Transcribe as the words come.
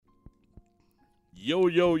Yo,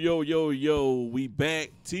 yo, yo, yo, yo. We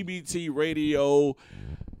back. TBT Radio.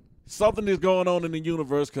 Something is going on in the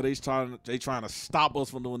universe because they trying to stop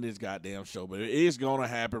us from doing this goddamn show. But it is going to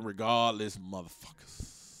happen regardless, motherfuckers.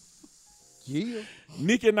 Yeah.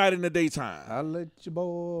 Nick at Night in the daytime. I let your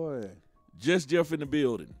boy. Just Jeff in the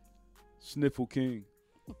building. Sniffle King.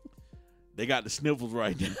 They got the sniffles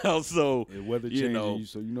right now, so Yeah, weather changing,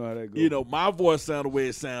 so you know how that goes. You know, my voice sound the way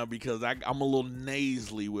it sound because I'm a little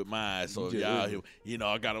nasally with mine. So y'all hear,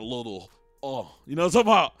 I got a little, you know what I'm talking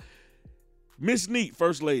about? Miss Neat,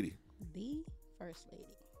 First Lady. The First Lady.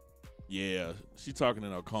 Yeah, she talking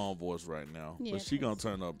in her calm voice right now, Yeah, but she gonna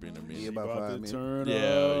turn up in a minute. Yeah, about 5 minutes. Turn Yeah,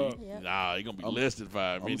 up. Yep. nah, it gonna be less than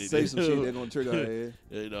 5 I'm minutes. gonna say some shit that's gonna trigger her ass.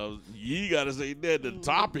 You know, you gotta say that the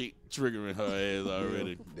topic triggering her ass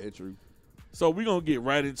already. Yeah, that's true. So we're going to get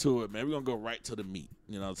right into it, man. We're going to go right to the meat.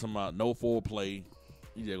 You know, talking about no foreplay.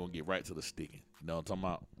 You just going to get right to the sticking. You know what I'm talking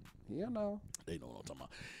about? Yeah, no. They know what I'm talking about.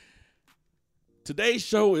 Today's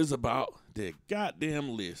show is about the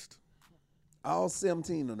goddamn list. All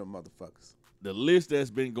 17 of them motherfuckers. The list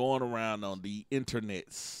that's been going around on the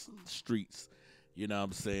internet streets. You know what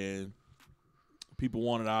I'm saying? People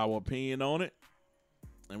wanted our opinion on it.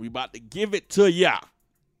 And we about to give it to ya.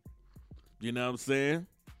 You know what I'm saying?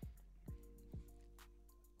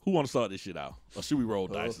 Who want to start this shit out? Or should we roll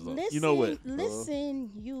dice? Listen, You know what? Listen,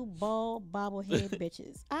 you bald bobblehead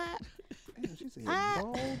bitches. Damn, she said I-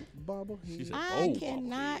 bald bobblehead. She said I bold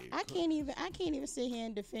cannot. bobblehead. I can't even sit here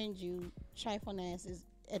and defend you, trifling asses,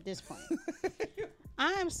 at this point.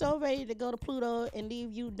 I am so ready to go to Pluto and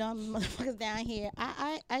leave you dumb motherfuckers down here.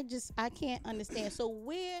 I can't understand. So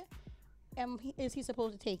where is he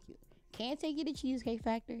supposed to take you? Can't take you to Cheesecake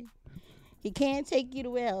Factory. He can't take you to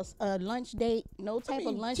where else? A lunch date? No type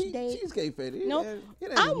of lunch date. Cheesecake Factory. No, it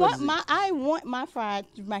ain't I as much as want my fried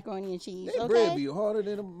macaroni and cheese. That bread Okay, be harder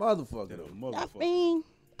than a motherfucker. That though. a I motherfucker. mean,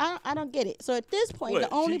 I don't get it. So at this point, What,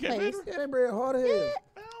 the only Cheesecake place. Factory? Yeah, that bread hard as hell.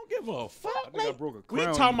 I don't give a fuck. I think I broke a We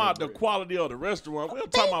crown talking in about that the bread. quality of the restaurant. We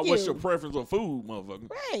don't talking about Thank what's you. your preference of food, motherfucker.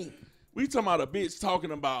 Right. We talking about a bitch talking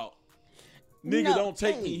about nigga No, don't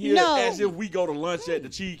take me hey, here no. as if we go to lunch at the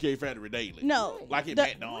Cheesecake Factory daily. No. Like at The-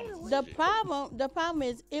 McDonald's. and The shit. problem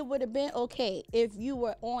is it would have been okay if you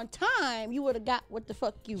were on time. You would have got what the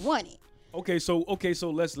fuck you wanted. Okay, so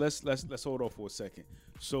let's hold off for a second.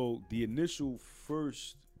 So the initial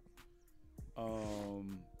first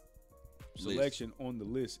selection on the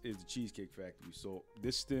list is the Cheesecake Factory. So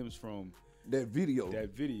this stems from That video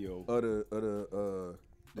that video of the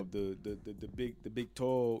of the big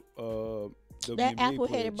tall That WNBA apple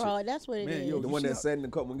player headed chick. broad. That's what it Man, is. yo, the you one see that how- sat in the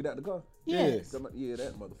car when we get out the car. Yes. Yeah,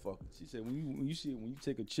 that motherfucker. She said when you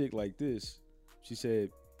take a chick like this, she said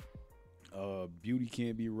beauty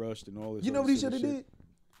can't be rushed and all this. You know other what he silly should have shit. did?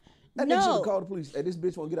 That nigga should No. have called the police. Hey, this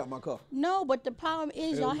bitch won't get out my car. No, but the problem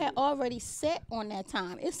is Hell y'all yeah. had already set on that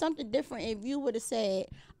time. It's something different if you would have said,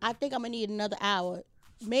 I think I'm going to need another hour.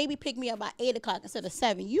 Maybe pick me up by 8 o'clock instead of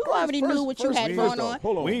 7. You already knew what you had going on.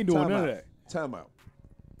 Hold on. We ain't doing Time none out. of that. Time out.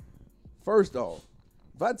 First off,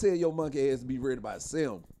 if I tell your monkey ass to be ready by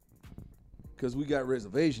 7, because we got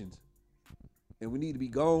reservations, and we need to be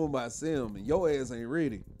gone by 7, and your ass ain't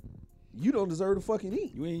ready, you don't deserve to fucking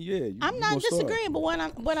eat. You ain't you I'm you not gonna starve. disagreeing, but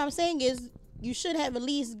what I'm saying is you should have at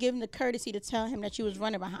least given the courtesy to tell him that you was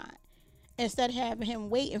running behind. Instead of having him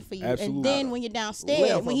waiting for you. Absolutely. And then when you're downstairs,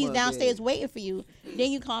 Left when on he's my downstairs bed. waiting for you,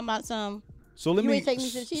 then you call him about some. So let You me ain't taking me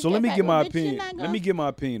to the so Cheesecake let me get my Factory, bitch, you're opinion. not Let gonna- me get my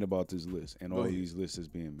opinion about this list and all ahead. these lists that's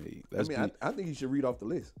being made. I Let's mean, I think you should read off the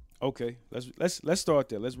list. okay. Let's start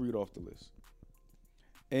there. Let's read off the list,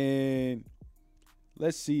 and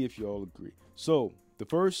let's see if y'all agree. So the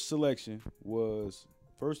first selection was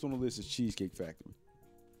first on the list is Cheesecake Factory.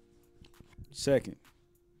 Second,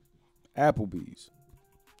 Applebee's.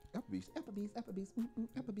 Applebee's.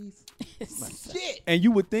 Shit. And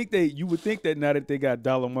you would think that now that they got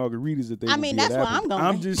dollar margaritas that they. I would mean, be at that's where I'm Applebee's. going.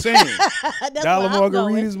 I'm just saying, That's dollar where I'm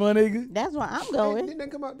going. margaritas, my nigga. That's where I'm going. Didn't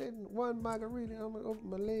that come out that one margarita on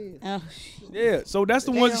my leg? Oh, Yeah, so that's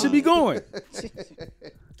the ones that should be going.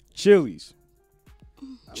 Chili's. I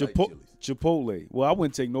like Chipotle. Chili's. Chipotle. Well, I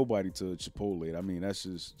wouldn't take nobody to Chipotle. I mean, that's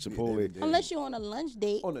just Chipotle. Yeah. unless you're on a lunch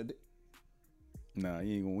date. On a Nah,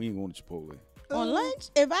 we ain't going to Chipotle. On lunch,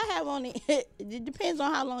 if I have on it, it depends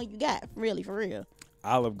on how long you got. Really, for real.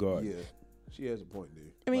 Olive Garden. yeah, she has a point there.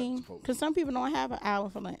 I mean, Like Chipotle. because some people don't have an hour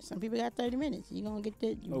for lunch. Some people got 30 minutes. You gonna get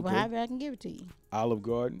that? Okay. However, I can give it to you. Olive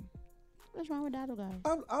Garden. What's wrong with that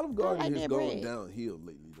guy? Olive Garden like has that gone bread. downhill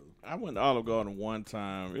lately, though. I went to Olive Garden one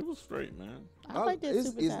time. It was straight, man. I like that it's,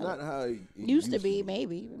 super it's salad. not how it Used to be,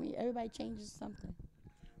 maybe. I mean, everybody changes something.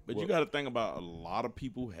 But Well- you got to think about a lot of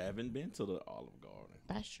people haven't been to the Olive Garden.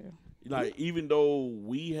 That's true. Like, even though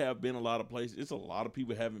we have been a lot of places, it's a lot of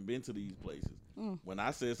people haven't been to these places. When I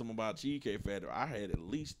said something about Cheesecake Factory, I had at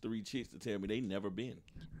least 3 chicks to tell me they never been.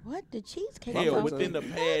 What? The cheesecake? Hell, Factory. within the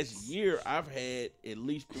past year, I've had at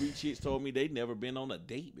least 3 chicks told me they never been on a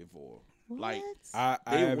date before. Like, I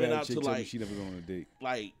They have went had a out chick to, tell me like- she never been on a date.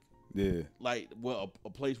 like, Yeah. well, a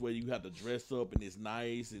place where you have to dress up and it's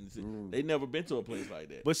nice, and they never been to a place like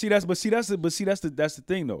that. But that's the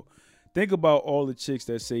thing though. Think about all the chicks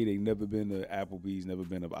that say they never been to Applebee's, never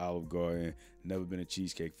been to Olive Garden, never been to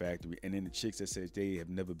Cheesecake Factory, and then the chicks that say they have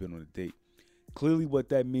never been on a date. Clearly, what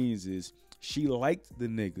that means is she liked the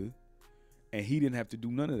nigga, and he didn't have to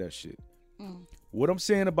do none of that shit. What I'm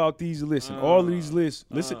saying about these lists, all of these lists,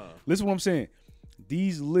 listen what I'm saying.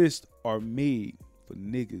 These lists are made for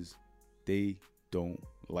niggas they don't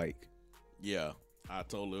like. Yeah, I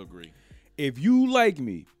totally agree. If you like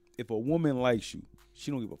me, if a woman likes you, she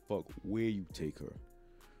don't give a fuck where you take her.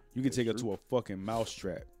 You can take her to a fucking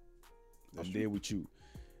mousetrap. I'm there with you.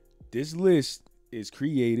 This list is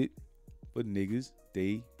created for niggas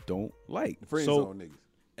they don't like. Friend So zone niggas.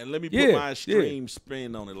 And let me put Yeah, my extreme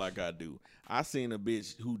spin on it like I do. I seen a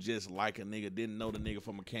bitch who just like a nigga, didn't know the nigga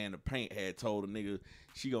from a can of paint, had told a nigga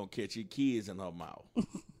she gonna catch your kids in her mouth.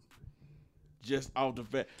 Just off the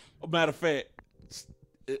fact. Matter of fact,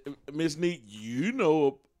 Miss Neat, you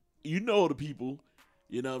know the people.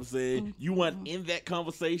 You know what I'm saying? You weren't in that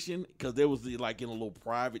conversation because there was like in a little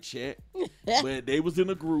private chat, but they was in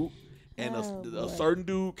a group, and a certain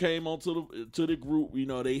dude came onto the group. You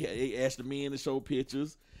know, they asked the men to show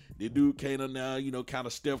pictures. The dude came on now, you know, kind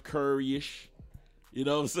of Steph Curry-ish. You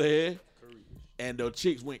know what I'm saying? And the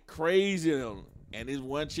chicks went crazy on him. And this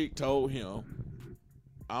one chick told him,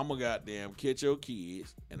 I'm gonna goddamn catch your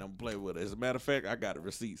kids and I'm gonna play with it. As a matter of fact, I got the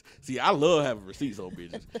receipts. See, I love having receipts on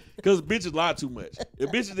bitches because bitches lie too much.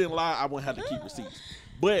 If bitches didn't lie, I wouldn't have to keep receipts.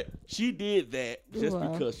 But she did that just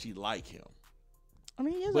because she liked him. I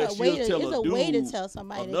mean, But it's a way she'll to, tell it's a a way to dude, tell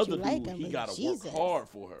somebody that another you dude, like him. he but gotta Jesus. work hard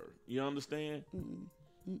for her. You understand?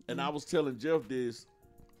 And I was telling Jeff this,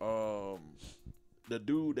 the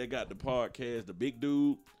dude that got the podcast, the big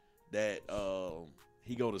dude that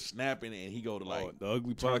he go to snapping and he go to like the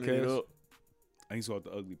Ugly turning it Podcast. up. I think it's called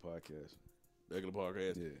the Ugly Podcast. Regular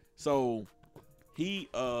podcast. Yeah. So he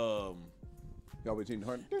Y'all be cheating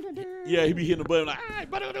hard. yeah, he be hitting the button like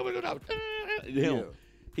him.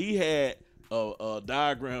 He had a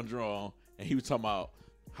diagram drawn and he was talking about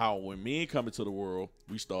how when men come into the world,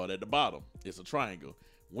 we start at the bottom. It's a triangle.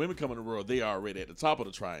 Women come in the world, they are already at the top of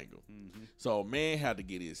the triangle. So man had to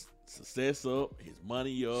get his success up, his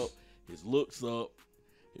money up, his looks up.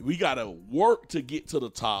 We gotta work to get to the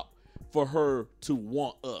top for her to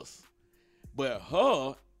want us. But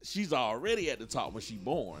her, she's already at the top when she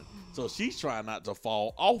born. So she's trying not to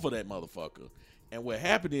fall off of that motherfucker. And what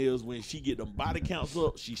happened is when she get them body counts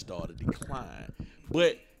up, she started to decline.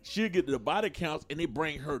 But she'll get the body counts and they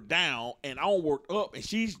bring her down and I don't work up and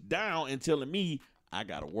she's down and telling me I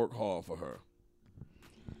gotta work hard for her.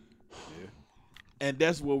 Yeah. And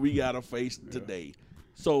that's what we gotta face today.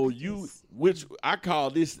 So which I call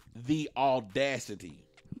this the audacity.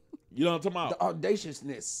 You know what I'm talking about? The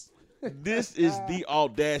audaciousness. This is the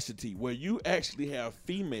audacity where you actually have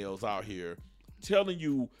females out here telling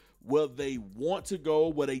you where they want to go,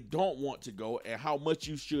 where they don't want to go, and how much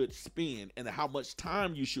you should spend and how much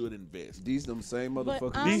time you should invest. These them same But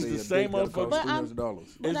motherfuckers. I'm- that These say the a same date gotta motherfuckers. cost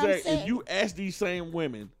 $300. But I'm Exactly. If saying- you ask these same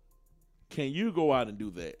women, can you go out and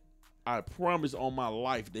do that? I promise on my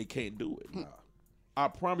life they can't do it. I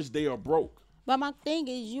promise they are broke. But my thing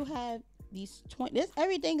is, you have these 20. This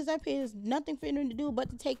everything is up here. Is nothing for them to do but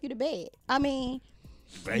to take you to bed. I mean,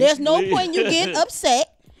 there's no Basically. point you get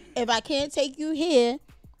upset if I can't take you here.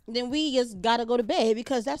 Then we just gotta go to bed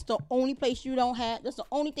because that's the only place you don't have. That's the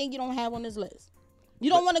only thing you don't have on this list. You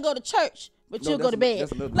don't want to go to church, but you'll go to bed.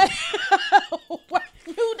 That's another. Like,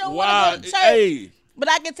 you don't Wow. want to go to church, Hey, but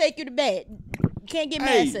I can take you to bed. Can't get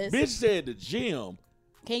mad, sis. bitch said the gym.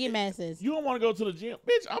 Can't get mad, sis. You don't want to go to the gym,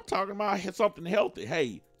 bitch. I'm talking about something healthy.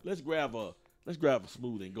 Hey, let's grab a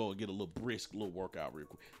smoothie and go and get a little brisk little workout real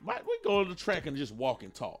quick. Might we go to the track and just walk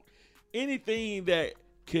and talk? Anything that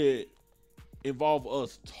could involve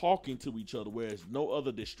us talking to each other where there's no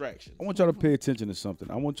other distractions. I want y'all to pay attention to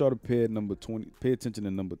something. I want y'all to pay attention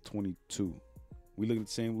to number 22. We looking at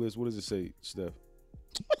the same list. What does it say, Steph?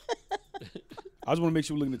 I just want to make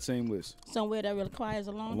sure we're looking at the same list. Somewhere that requires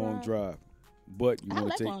a A long, long drive. drive. But you I want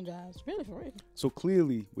like to take. long drives, really, for real. So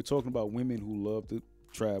clearly, we're talking about women who love to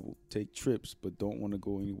travel, take trips, but don't want to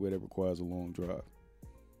go anywhere that requires a long drive.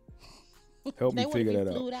 Help me They want to figure be that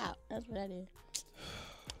out. flued out. That's what that is.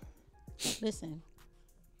 Listen,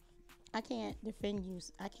 I can't defend you.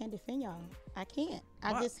 I can't defend y'all. I can't.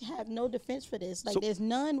 I Why? just have no defense for this. Like, So- there's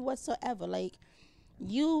none whatsoever. Like,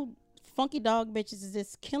 you funky dog bitches is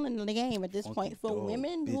just killing the game at this Funky point for dog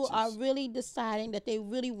women who are bitches. really deciding that they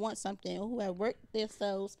really want something, who have worked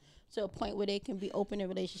themselves to a point where they can be open in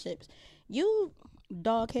relationships. You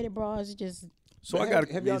dog-headed bras just. So But I got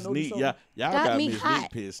have y'all Miss noticed Neat, something? y'all Got got me Miss hot.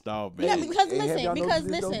 Neat pissed off, Yeah, baby. because Hey, have listen, y'all because noticed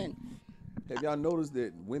this, though? listen, Have y'all noticed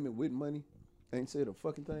that women with money ain't said a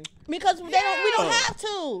fucking thing? because they don't. We don't Yeah. have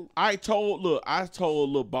to. I told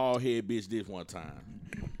a little bald head bitch this one time.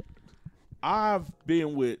 I've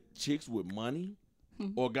been with chicks with money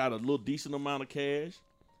or got a little decent amount of cash,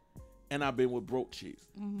 and I've been with broke chicks.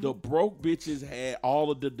 The broke bitches had all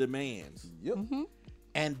of the demands, Yep.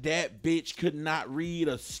 and that bitch could not read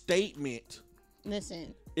a statement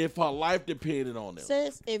Listen, if her life depended on them.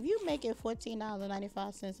 sis, if you making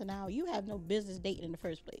 $14.95 an hour, you have no business dating in the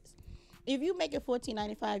first place. If you making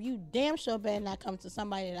 $14.95, you damn sure better not come to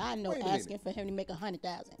somebody that I know Wait a asking for him to make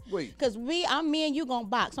 $100,000. Wait. Cause me and you gonna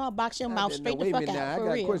box. I'm gonna box your mouth straight the wait a fuck minute now. out I for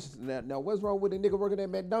got real. questions. Now, what's wrong with a nigga working at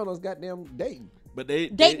McDonald's goddamn dating? But they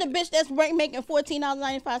Date the bitch that's making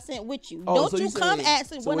 $14.95 with you. Oh, Don't so you you come saying-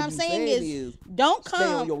 asking. so What what I'm you saying saying is, is don't Stay on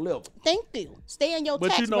come. your level. Thank you. Stay in your But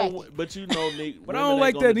tax you know, bracket. Nick. But women I don't ain't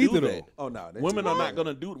like gonna that do either, that. though. Oh no, that's Women are too not bad.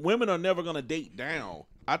 gonna do. Women are never gonna date down.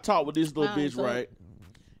 I talked with this little Fine, bitch, so- right?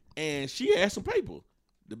 And she had some paper.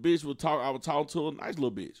 The bitch would talk. I would talk to a nice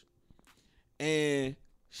little bitch, and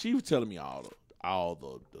she was telling me all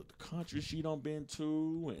the countries she done been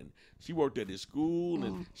to, and she worked at this school,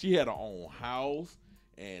 and she had her own house,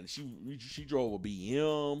 and she drove a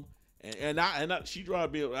BM, and she drove a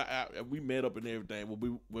BM. We met up and everything.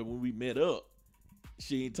 When we met up,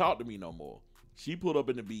 she ain't talk to me no more. She put up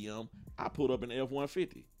in the BM. I put up in the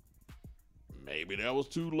F-150. Maybe that was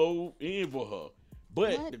too low in for her.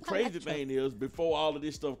 But What? the I crazy like thing is, before all of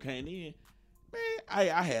this stuff came in, man,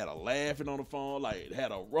 I had her laughing on the phone, like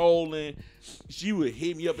had her rolling. She would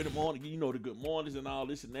hit me up in the morning, you know, the good mornings and all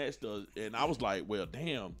this and that stuff. And I was like, well,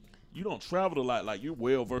 damn, you don't travel a lot. Like, you're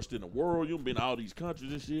well versed in the world. You've been to all these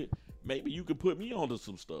countries and shit. Maybe you could put me onto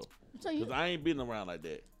some stuff. So you, Because I ain't been around like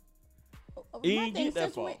that. my ain't thing, get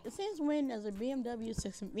that far. since when does a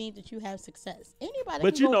BMW mean that you have success? Anybody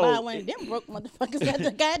But can you go know, buy one of them broke motherfuckers at the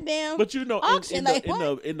goddamn But you know, auction. Like,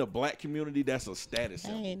 what? in the black community, that's a status That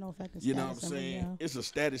symbol. ain't no fucking You know what I'm status symbol, saying? yo. It's a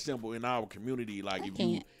status symbol in our community. Like, I if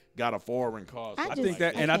you can't. got a foreign car, I I something think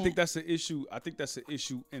like that, and I think can't. that's an issue. I think that's an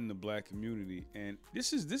issue in the black community, and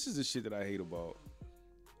this is the shit that I hate about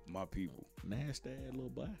my people. nasty ass little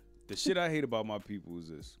boy. The shit I hate about my people is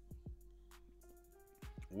this.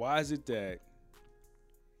 Why is it that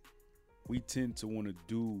we tend to want to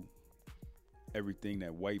do everything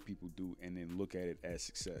that white people do and then look at it as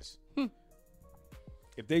success?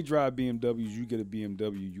 If they drive BMWs, you get a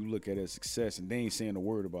BMW, you look at it as success, and they ain't saying a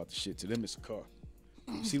word about the shit. To them, it's a car.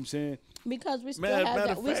 You see what I'm saying? Because we still Matter have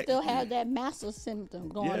that. of We fact- still have that massive symptom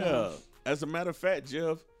going Yeah. on. As a matter of fact,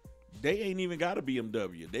 Jeff, they ain't even got a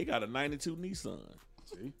BMW. They got a 92 Nissan.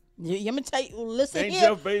 See? I'm gonna tell you. Listen Ain't here.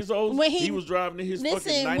 Jeff Bezos? when He was driving in his fucking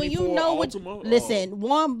listen, 94 when you know what, Altima. listen,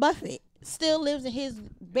 Warren Buffett still lives in his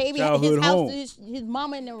baby, Childhood his house, home. his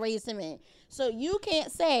mama and them raised him in. So you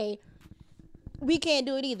can't say we can't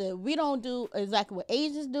do it either. We don't do exactly what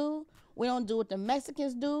Asians do. We don't do what the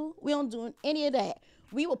Mexicans do. We don't do any of that.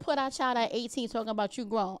 We will put our child at 18 talking about you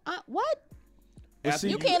grown. What? After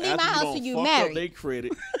You can't leave my after house done till you fucked married. Up they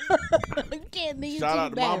credit. You can't leave Shout till out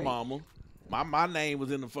you to my married. mama. My name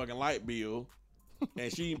was in the fucking light bill,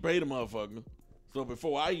 and she didn't pay the motherfucker. So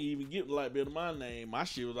before I even get the light bill to my name, my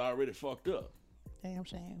shit was already fucked up. Damn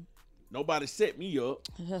shame. Nobody set me up.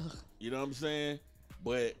 Ugh. You know what I'm saying?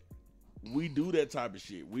 But we do that type of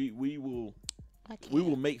shit. We will I can't. we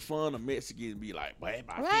will make fun of Mexicans and be like, "Boy,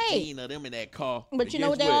 about Right. 15 of them in that car." But you know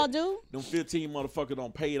what guess they all do? Them 15 motherfuckers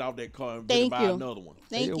don't pay it off that car and Thank buy you. another one.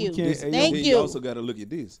 Thank we you. can't- Hey, Thank then you. also got to look at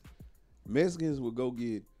this. Mexicans will go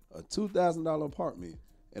get a $2,000 apartment,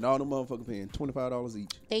 and all the motherfuckers paying $25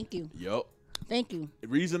 each. Thank you. Yup. Thank you. The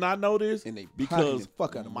reason I know this And they because pocketing the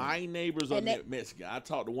fuck out of my neighbors are And they- Mexican. I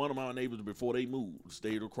talked to one of my neighbors before they moved,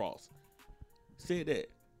 stayed across. Said that.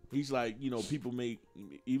 He's like, people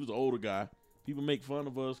he was an older guy. People make fun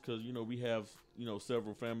of us because, we have,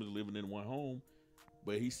 several families living in one home.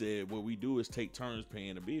 But he said what we do is take turns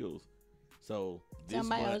paying the bills. So this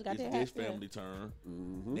Somebody always month got is their this half, yeah. family turn.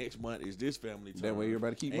 Next month is this family turn. That way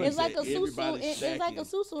everybody keep And money. It's like a he said susu. everybody's It's like a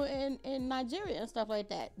stacking. susu in Nigeria and stuff like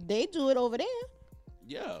that. They do it over there.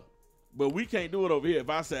 Yeah. But we can't do it over here. If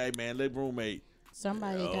I say, hey, man, let roommate.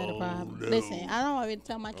 Somebody got a problem. no. Listen, I don't even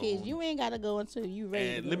tell my kids you ain't gotta go until you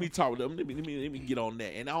ready. And to let go. me talk to them. Let me get on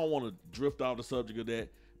that. And I don't want to drift off the subject of that.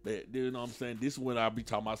 But you know what I'm saying? This is when I be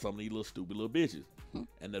talking about some of these little stupid little bitches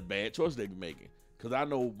and the bad choice they be making. Cause I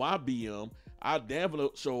know my BM, I damn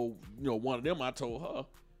so one of them I told her,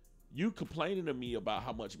 you complaining to me about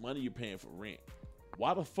how much money you're paying for rent.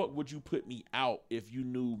 Why the fuck would you put me out if you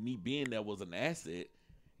knew me being there was an asset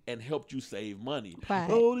and helped you save money? Right.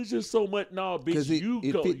 Oh, there's just so much. No, bitch, 'Cause it you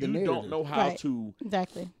fit the don't narrative. know how Right. to.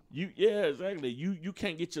 Exactly. Exactly. You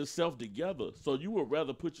can't get yourself together. So you would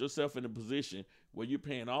rather put yourself in a position where you're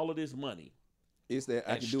paying all of this money. It's that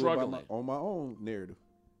I And can do it struggling. on my own narrative.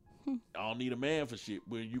 I don't need a man for shit.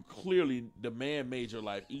 Where you clearly the man made your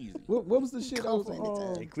life easy. What was the shit?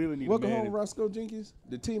 They clearly need a Welcome man. home, Roscoe Jenkins.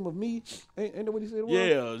 The team of me. Ain't that what he said? It was?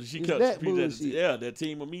 Yeah, she It's kept that repeating that, bullshit. that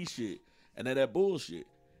team of me shit. And that bullshit.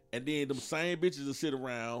 And then them same bitches that sit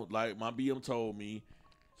around, like my BM told me,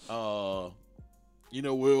 well,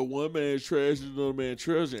 one man's trash is another man's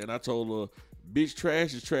treasure. And I told her, bitch,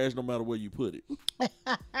 trash is trash no matter where you put it.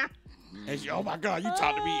 And she, oh my God, you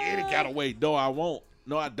talk to me any kind of way. No, I won't.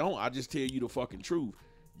 No, I don't. I just tell you the fucking truth.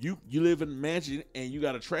 You live in a mansion and you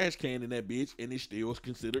got a trash can in that bitch and it's still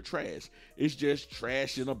considered trash. It's just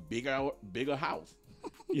trash in a bigger house.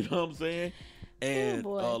 You know what I'm saying? And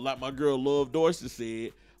boy. like my girl Love Dorsey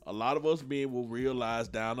said, a lot of us men will realize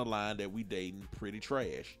down the line that we dating pretty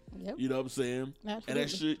trash. Yep. You know what I'm saying? And that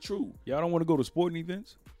shit true. Y'all don't want to go to sporting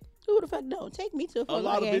events? Who the fuck don't take me to a A football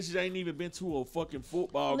lot of game? bitches ain't even been to a fucking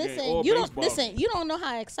football game Listen, or you baseball don't game. You don't know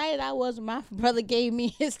how excited I was when my brother gave me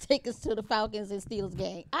his tickets to the Falcons and Steelers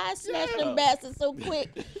game. I snatched them bastards so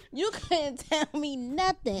quick, you couldn't tell me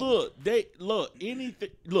nothing. Look,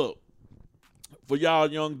 for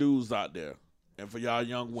y'all young dudes out there and for y'all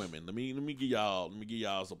young women, let me give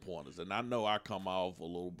y'all some pointers. And I know I come off a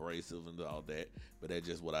little abrasive and all that, but that's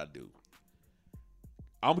just what I do.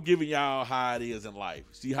 I'm giving y'all how it is in life.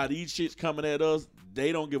 See how these shits coming at us?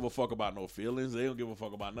 They don't give a fuck about no feelings. They don't give a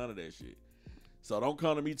fuck about none of that shit. So don't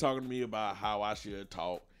come to me talking to me about how I should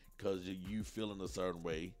talk because you feeling a certain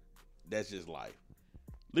way. That's just life.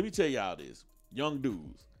 Let me tell y'all this. Young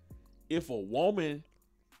dudes, if a woman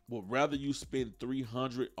would rather you spend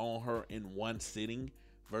 $300 on her in one sitting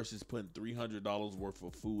versus putting $300 worth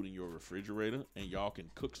of food in your refrigerator and y'all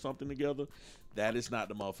can cook something together, that is not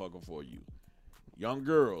the motherfucker for you. Young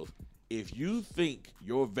girls, if you think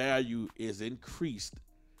your value is increased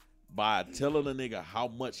by telling a nigga how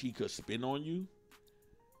much he could spend on you,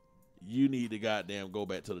 you need to goddamn go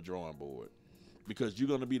back to the drawing board. Because you're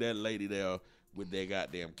going to be that lady there with that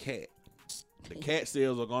goddamn cat. The cat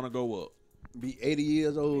sales are going to go up. Be 80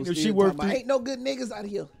 years old. If Still she worth talking about, ain't no good niggas out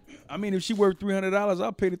here. I mean, if she worth $300,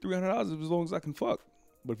 I'll pay the $300 as long as I can fuck.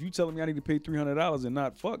 But if you telling me I need to pay $300 and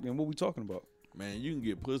not fuck, then what we talking about? Man, you can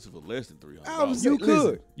get pussy for less than $300. You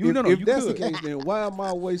could. If that's could. the case, then why am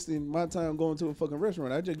I wasting my time going to a fucking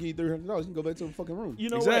restaurant? I just give you $300. You can go back to the fucking room. You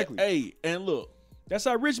know Exactly. what? Hey, and look, That's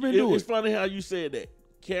how rich men do it's it. funny how you said that.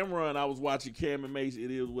 Cameron, I was watching Cam and Mace, It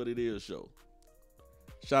Is What It Is show.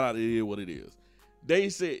 Shout out to It Is What It Is.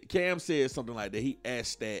 Cam said something like that. He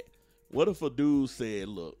asked that, what if a dude said,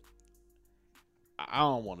 look, I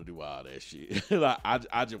don't want to do all that shit. Like,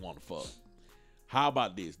 I just want to fuck. How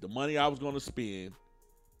about this? The money I was going to spend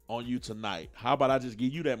on you tonight, how about I just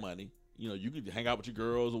give you that money? You know, you can hang out with your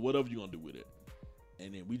girls or whatever you're going to do with it.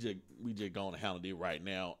 And then we just going to handle it right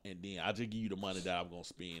now. And then I just give you the money that I'm going to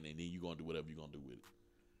spend. And then you're going to do whatever you're going to do with it.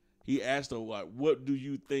 He asked her, like, what do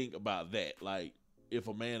you think about that? Like, if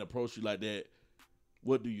a man approached you like that,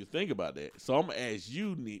 what do you think about that? So I'm going to ask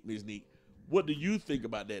you, Ms. Neek, what do you think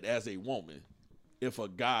about that as a woman? If a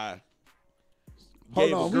guy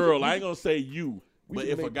gave a girl, I ain't going to say you, but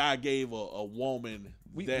if a guy gave a woman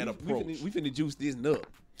that approach. We finna juice this up.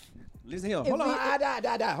 Listen here. Hold on.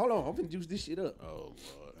 Hold on. I'm finna juice this shit up. Oh, Lord.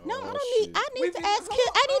 No, Oh, I don't shit. need. I need We to finna- ask him.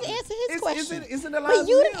 I need to answer his question. It's in the But lines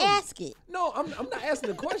you of didn't him. ask it. No, I'm not asking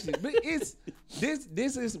the question. But it's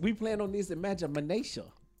this is we plan on this imagination.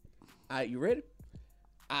 All right, you ready?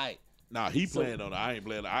 All right. Nah, he playing on it. I ain't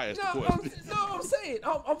playing. I asked No, the question. I'm saying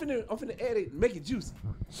I'm finna add it, make it juicy.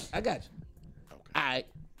 I got you. Okay. All right.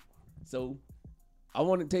 So I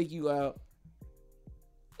want to take you out.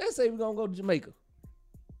 Let's say we're gonna go to Jamaica.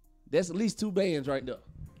 That's at least 2 bands right there.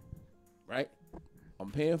 Right? I'm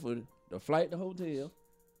paying for the flight, the hotel,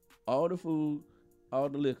 all the food, all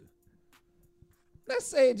the liquor. Let's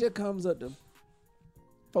say it just comes up to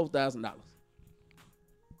 $4,000.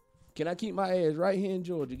 Can I keep my ass right here in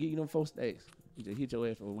Georgia, give you them 4 stacks, and just hit your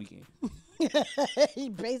ass for a weekend?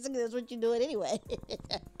 Basically, that's what you're doing anyway.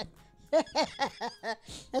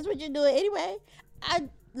 That's what you're doing anyway.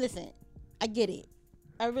 Listen. I get it.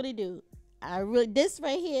 I really do. This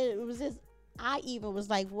right here, it was just I even was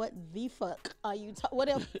like, "What the fuck are you? What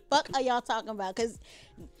the fuck are y'all talking about?" Because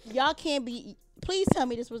y'all can't be. Please tell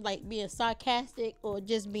me this was like being sarcastic or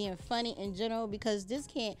just being funny in general. Because this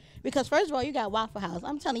can't. Because first of all, you got Waffle House.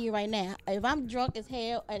 I'm telling you right now, if I'm drunk as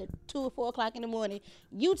hell at 2 or 4 o'clock in the morning,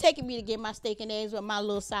 you taking me to get my steak and eggs with my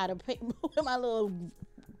little side of with my little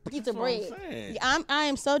pizza bread. I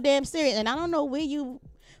am so damn serious, and I don't know where you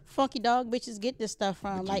funky dog bitches get this stuff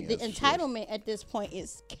from. Like the entitlement at this point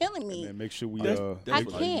is killing me. Man, make sure we I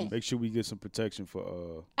can't. make sure we get some protection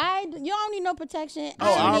for You don't need no protection. Oh,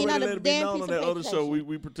 I don't need already not let a it be damn known piece on of that fake other show. protection.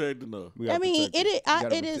 We protect enough. we I gotta mean,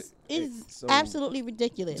 protect it is So- absolutely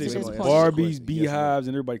ridiculous at Jason, this I'm point. gonna ask Barbies, Yes, ma'am. beehives,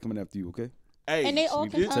 and everybody coming after you. Okay. Hey, And they all we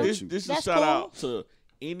can protect come. you. this is a That's shout cool. out to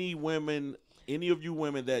any women, any of you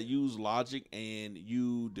women that use logic and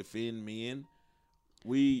you defend men.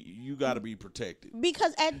 You got to be protected.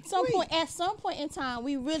 Because at some point in time,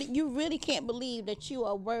 you really can't believe that you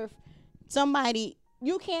are worth somebody.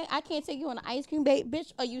 I can't take you on an ice cream date,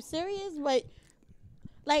 bitch. Are you serious? But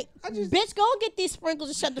like, bitch, go get these sprinkles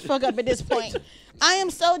and shut the fuck up at this point. I am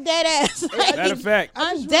so dead ass. Like, Matter of fact, I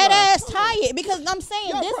I'm just dead realized- ass tired because I'm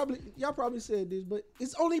saying Y'all probably said this, but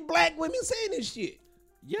it's only black women saying this shit.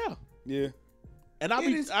 Yeah, yeah. and I It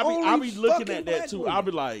be is I be only looking fucking at that black too. women. I'll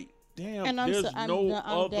be like, damn, And I'm there's I'm no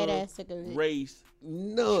dead other ass sick of it. race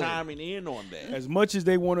None. chiming in on that. As much as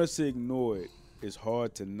they want us to ignore it, it's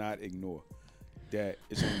hard to not ignore that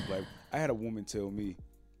it's only black. I had a woman tell me,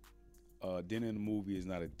 dinner in the movie is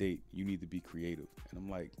not a date. You need to be creative. And I'm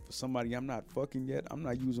like, for somebody I'm not fucking yet, I'm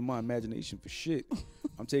not using my imagination for shit.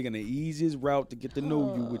 I'm taking the easiest route to get to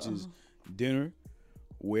know you, which is dinner,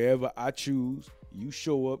 wherever I choose. You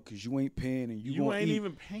show up because you ain't paying and you You gonna ain't eat.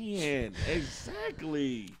 even paying.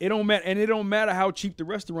 Exactly. It don't matter, and it don't matter how cheap the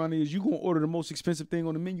restaurant is. You gonna order the most expensive thing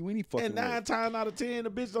on the menu any fucking And way. 9 times out of 10,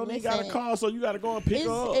 the bitch don't even got a Listen, car, so you got to go and pick her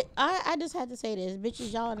up. I just had to say this,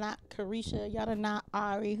 bitches. Y'all are not Carisha. Y'all are not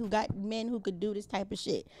Ari, who got men who could do this type of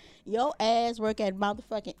shit. Your ass work at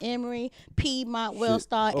motherfucking Emory, Piedmont,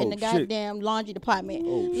 Wellstar, in the shit. goddamn laundry department.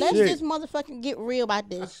 Oh, Let's shit. just motherfucking get real about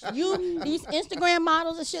this. These Instagram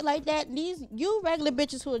models and shit like that. You regular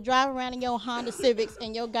bitches who are driving around in your Honda Civics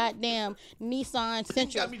and your goddamn Nissan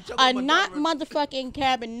Sentra me choking are on my not driver. motherfucking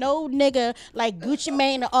cabin no nigga like Gucci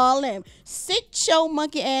Mane or all them. Sit your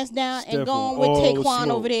monkey ass down and Steph go on on with all the Taquan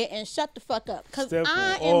smoke. over there and shut the fuck up. Cause Steph on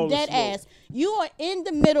I all am the dead smoke. ass. You are in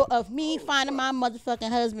the middle of me finding my motherfucking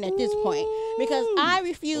husband at this point. Because I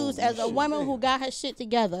refuse, as a woman who got her shit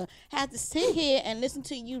together, have to sit here and listen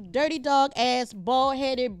to you dirty dog ass, bald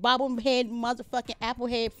headed, bobblehead, motherfucking apple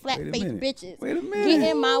head, flat Wait a faced minute. bitches Wait a minute.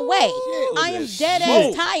 get in my way. I am that dead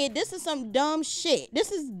smoke. ass tired. This is some dumb shit.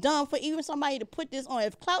 This is dumb for even somebody to put this on.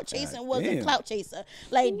 If clout chasing was a damn. clout chaser,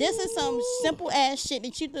 like this is some simple ass shit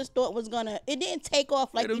that you just thought was gonna. It didn't take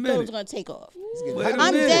off like Wait a you thought it was minute. gonna take off. Wait a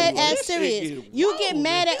I'm minute. dead That ass shit serious. get You get wild,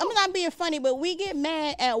 mad man. at. I'm not being funny, but we get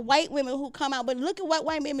mad at white women who come out. But look at what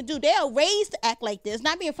white women do. They are raised to act like this.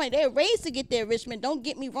 Not being funny. They're raised to get their enrichment. Don't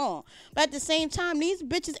get me wrong. But at the same time, these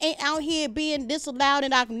bitches ain't out here being this loud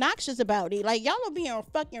and obnoxious about it. Like y'all are being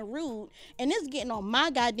fucking rude, and this is getting on my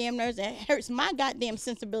goddamn nerves and hurts my goddamn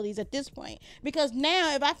sensibilities at this point. Because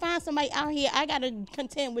now, if I find somebody out here, I gotta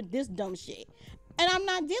contend with this dumb shit. And I'm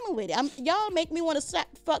not dealing with it. Y'all make me want to slap,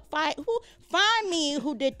 fuck, fight. Find me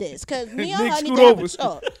who did this? Cause me and Nick, her need scoot to have over. a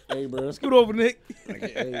talk. Hey, bro. Scoot over, Nick.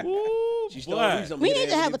 Hey, Ooh, she boy. started something We that need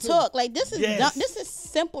to have a too. talk. Like this is Yes. dumb. This is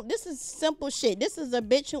simple. This is simple shit. This is a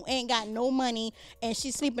bitch who ain't got no money and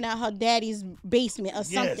she's sleeping out her daddy's basement or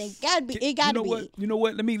something. Yes. Gotta be. It gotta you know be. What? You know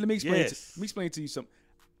what? Let me explain. Yes. Let me explain to you something.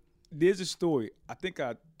 There's a story. I think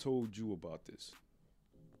I told you about this,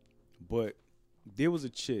 but there was a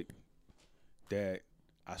chick that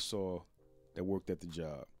I saw that worked at the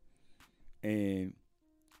job, and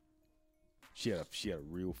she had a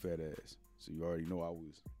real fat ass. So you already know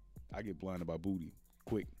I get blinded by booty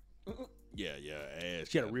quick. Yeah, ass.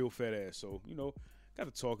 She had a real fat ass, so got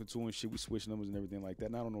to talking to her and shit. We switched numbers and everything like that.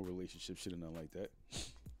 And I don't know relationship shit or nothing like that.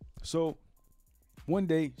 So one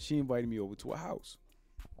day she invited me over to her house.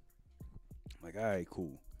 I'm like, all right,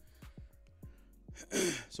 cool.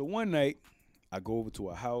 So one night I go over to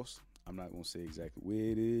her house. I'm not gonna say exactly where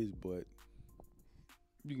it is, but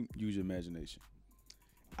you can use your imagination.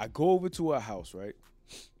 I go over to her house, right?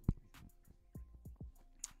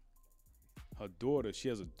 Her daughter, she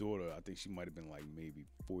has a daughter, I think she might have been like maybe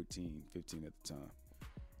 14, 15 at the time.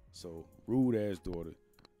 So, rude ass daughter.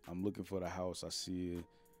 I'm looking for the house. I see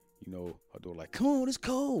her, her daughter like, come on, it's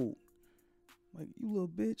cold. I'm like, you little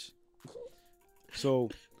bitch. So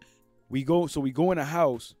we go in the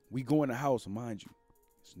house. Mind you,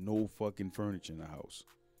 there's no fucking furniture in the house.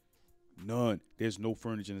 None. There's no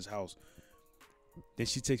furniture in this house. Then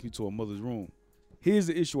she takes me to her mother's room. Here's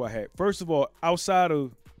the issue I had. First of all, outside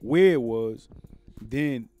of where it was,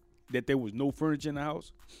 then that there was no furniture in the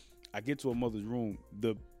house, I get to her mother's room.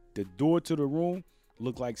 The door to the room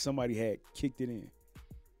looked like somebody had kicked it in.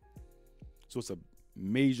 So it's a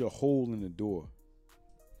major hole in the door.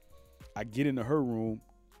 I get into her room.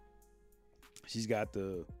 She's got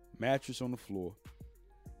the mattress on the floor.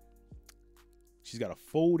 She's got a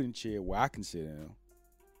folding chair where I can sit down.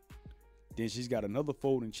 Then she's got another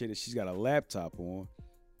folding chair that she's got a laptop on.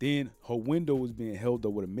 Then her window is being held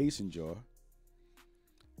up with a mason jar.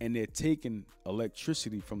 And they're taking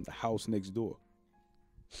electricity from the house next door.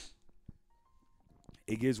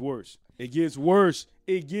 It gets worse. It gets worse.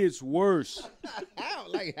 It gets worse. How?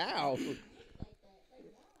 Like how?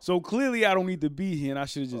 So clearly I don't need to be here and I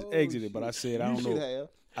should have just exited. shit. But I said, I You don't should know. have.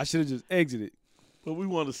 I should have just exited. But we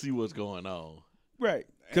want to see what's going on. Right.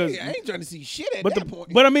 Hey, I ain't trying to see shit at But that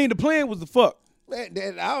point. but I mean the plan was to fuck. At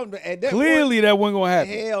that Clearly that wasn't gonna point,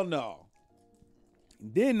 happen. hell no.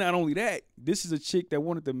 Then not only that, this is a chick that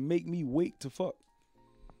wanted to make me wait to fuck.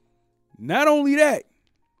 Not only that,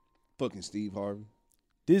 Fucking Steve Harvey.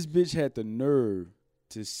 this bitch had the nerve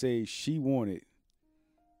to say she wanted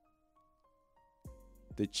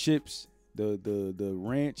the chips, the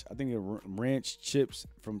ranch, I think the ranch chips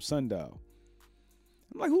from Sundial.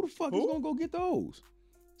 I'm like, who the fuck is gonna go get those?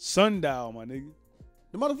 Sundial, my nigga.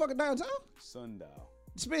 The motherfucker downtown Sundial.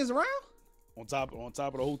 spins around. On top of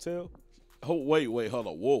the hotel? Oh, wait, hold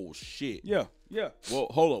on. Whoa, shit. Yeah. Whoa,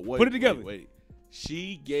 hold on. Wait. Put it together. Wait.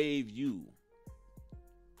 She gave you.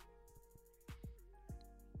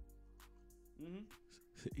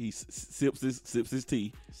 He sips his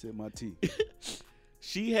tea. Sip my tea.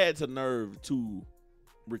 She had the nerve to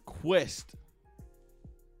request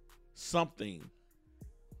something.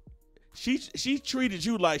 She treated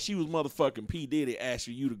you like she was motherfucking P. Diddy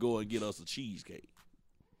asking you to go and get us a cheesecake.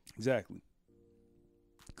 Exactly.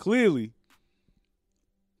 Clearly,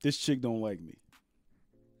 this chick don't like me.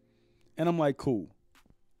 And I'm like, cool.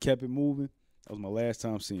 Kept it moving. That was my last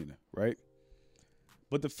time seeing her, right?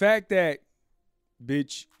 But the fact that,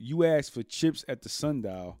 bitch, you asked for chips at the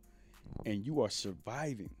Sundial and you are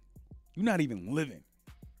surviving. You're not even living.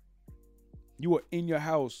 You are in your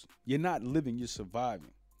house. You're not living. You're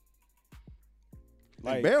surviving.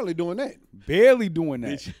 Like, barely doing that. Barely doing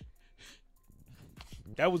that. Bitch,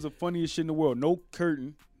 That was the funniest shit in the world. No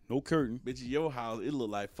curtain. bitch, your house, it look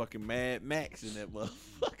like fucking Mad Max in that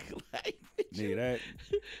motherfucker. Like, Nigga,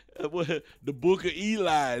 that. what, the Book of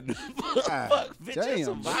Eli. Fuck, bitch, damn, you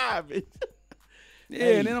surviving. Yeah,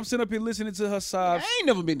 Hey. and then I'm sitting up here listening to her sobs. I ain't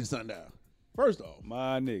never been to Sundial. First off,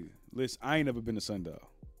 My nigga, listen, I ain't never been to Sundial.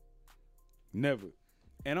 Never.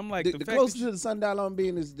 And I'm like, the fact closest that to the Sundial I'm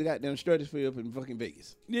being is the goddamn Stratosphere up in fucking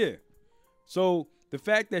Vegas. yeah. So the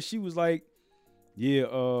fact that she was like, yeah,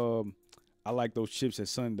 I like those chips at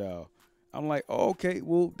Sundial. I'm like, oh, okay,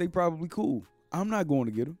 well, they probably cool. I'm not going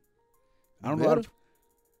to get them. I don't know how to.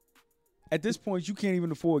 At this point, you can't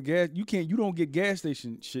even afford gas. You don't get gas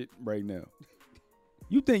station shit right now.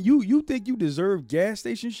 You think you deserve gas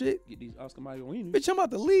station shit? Get these Oscar Mayer wieners. Bitch, I'm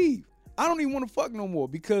about to leave. I don't even want to fuck no more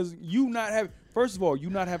because you not having. First of all, you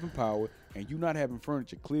not having power and you not having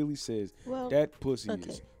furniture clearly says Well, that pussy okay.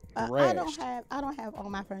 is I trashed. don't have all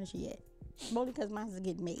my furniture yet. Mostly because mine's is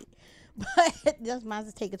getting made. But just mine's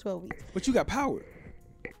is taking 12 weeks. But you got power.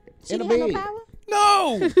 She In a didn't have bed.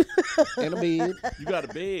 no power? No, In a bed. You got a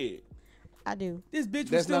bed. I do. this bitch was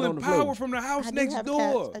That's not stealing on the power floor. from the house I do next have a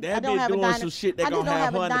door. couch. That I don't bitch have a doing dining- some shit that I gonna don't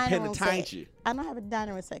have a her dining independent room set. tension. I don't have a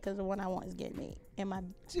dining room set because the one I want is getting made. And my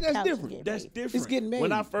See, that's couch is different. getting That's made. different. It's getting made.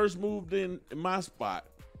 When I first moved in my spot,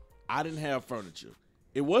 I didn't have furniture.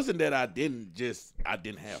 It wasn't that I didn't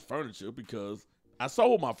have furniture because I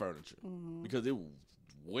sold my furniture because it was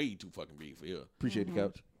way too fucking big for here. Appreciate the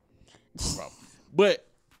couch. Probably. But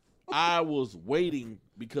I was waiting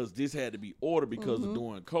because this had to be ordered because of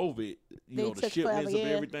during COVID, They the took shipments forever, of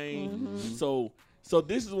yeah. everything. So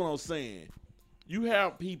this is what I'm saying. You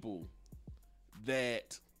have people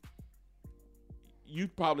that you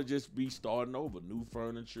probably just be starting over, new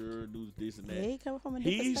furniture, new this and that. They come from a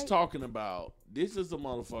different He's state. talking about this is a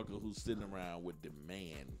motherfucker who's sitting around with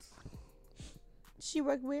demands. She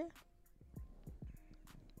worked where?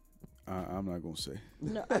 I'm not gonna say.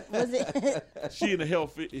 No, was it? She in the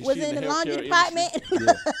health. was she it in the laundry healthcare industry.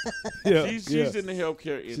 department? Yeah, She's in the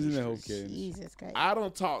healthcare industry. She's in the healthcare industry. Jesus Christ! I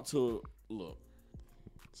don't talk to look.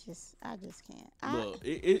 I just can't. Look,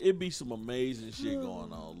 it be some amazing shit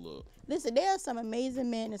going on. Look, Listen, there are some amazing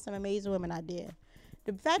men and some amazing women out there.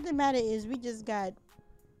 The fact of the matter is, we just got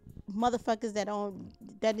motherfuckers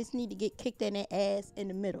that just need to get kicked in their ass in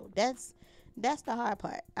the middle. That's That's the hard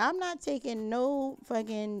part. I'm not taking no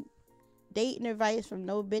fucking dating advice from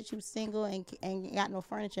no bitch who's single and got no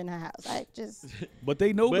furniture in her house. I just But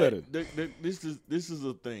they know better. This is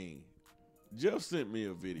a thing. Jeff sent me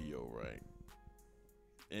a video, right?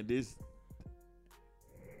 And this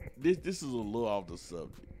is a little off the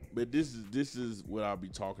subject, but this is what I'll be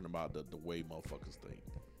talking about the way motherfuckers think.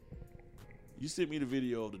 You sent me the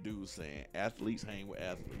video of the dude saying athletes hang with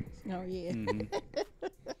athletes. oh yeah. Mm-hmm.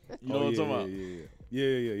 You know what I'm talking about?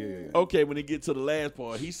 Yeah. Okay, when they get to the last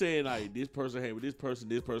part, he's saying like this person hang with this person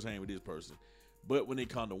hang with this person. But when they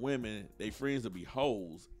come to women, they friends will be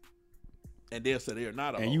hoes. And they'll say they're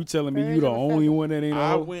not a hoe. And you telling me Birds you the of a only feather. one that ain't a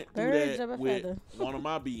I hoe? went through Birds of that a with feather. one of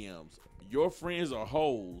my BMs. Your friends are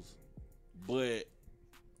hoes, but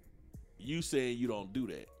you saying you don't do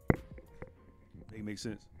that. Make make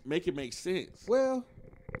sense. Make it make sense. Well,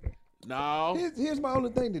 No. here's my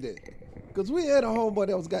only thing to that. Because we had a homeboy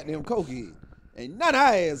that was goddamn cokehead. And none of our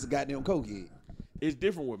ass is goddamn cokehead. It's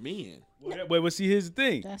different with men. But see, here's the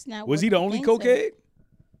thing. That's not. Was what he the only thing said.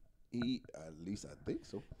 cokehead? At least I think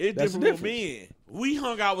so. It's That's different the with men. We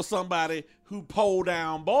hung out with somebody who pole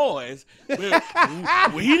down boys.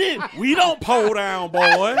 But we don't pole down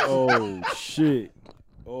boys. Oh shit.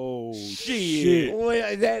 Oh shit.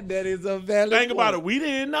 Well, that is a valid Think point. about it. We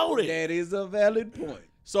didn't know that. That is a valid point.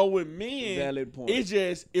 So with men, Valid point. it's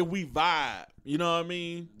just if we vibe. You know what I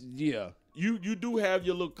mean? Yeah. You do have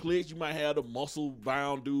your little cliques. You might have the muscle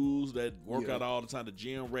bound dudes that work Yeah. out all the time, the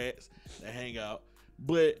gym rats that hang out.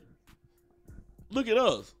 But look at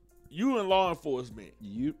us. You in law enforcement.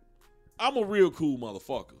 I'm a real cool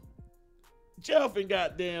motherfucker. Jeff and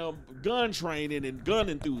goddamn gun training and gun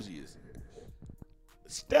enthusiast.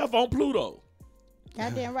 Steph on Pluto.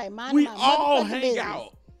 Goddamn right. Mind We my all motherfucking hang business.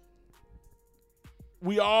 out.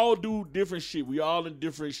 We all do different shit. We all in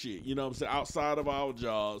different shit. You know what I'm saying? Outside of our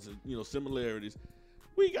jobs and, similarities.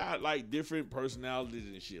 We got like different personalities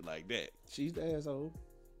and shit like that. She's the asshole.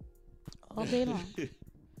 All day long.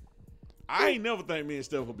 I ain't never think me and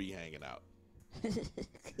Steph will be hanging out.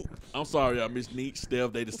 I'm sorry, y'all. Miss Neat,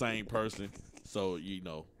 Steph, they the same person. So,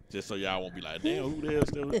 just so y'all won't be like, damn, who the hell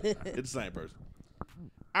Steph? It's the same person.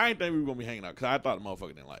 I ain't think we were going to be hanging out because I thought the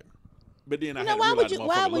motherfucker didn't like me. But then I had to why realize would the you?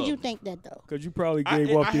 Why motherfucker would you loved me. think that though? Cause you probably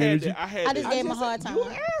gave off the energy. I just gave him a hard time. You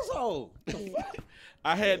an asshole.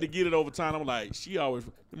 I had to get it over time. I'm like, the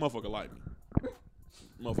motherfucker like me.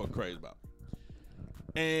 The motherfucker crazy about me.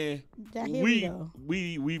 And That here we go.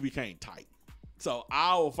 we became tight. So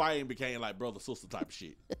our fighting became like brother sister type of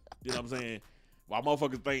shit. You know what I'm saying? Why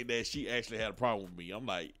motherfuckers think that she actually had a problem with me? I'm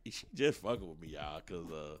like, she just fucking with me, y'all, cause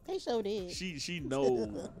They sure did. she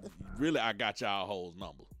know really I got y'all hoes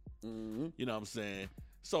number. Mm-hmm. You know what I'm saying?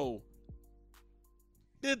 So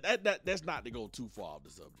that's not to go too far off the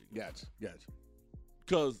subject. Gotcha.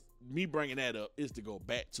 Cause me bringing that up is to go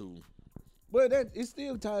back to But it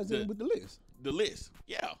still ties The- in with the list. the list.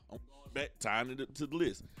 Yeah, I'm going back, tying it to the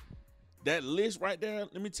list. That list right there,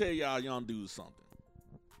 let me tell y'all young dudes something.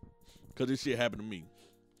 Because this shit happened to me.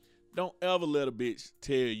 Don't ever let a bitch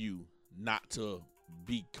tell you not to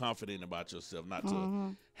be confident about yourself, not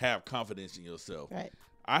to have confidence in yourself. Right.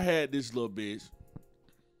 I had this little bitch.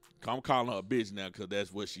 I'm calling her a bitch now because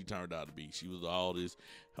that's what she turned out to be. She was all this,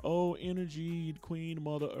 energy, queen,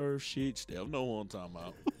 mother earth shit. Steph know what I'm talking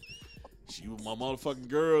about. She was my motherfucking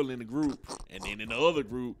girl in the group. And then in the other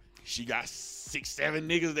group, she got 6-7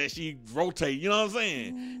 niggas that she rotate. You know what I'm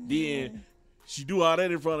saying? Then she do all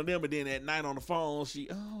that in front of them. And then at night on the phone,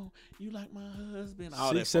 you like my husband.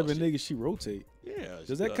 All 6-7 that niggas she rotate. Yeah.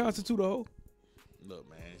 Does that constitute a hoe? Look,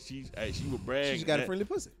 man. She would brag. She's got a that- friendly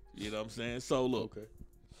pussy. You know what I'm saying? So, look. Okay.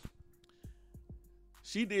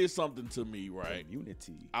 She did something to me, right?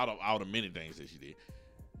 Community. Out of many things that she did.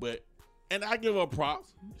 And I give her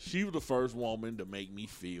props. She was the first woman to make me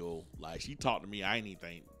feel like she talked to me. I ain't even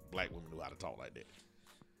think black women knew how to talk like that.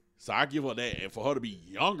 So I give her that. And for her to be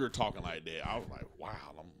younger talking like that, I was like, wow,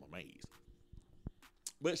 I'm amazed.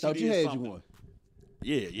 But she Thought did you had something. you one.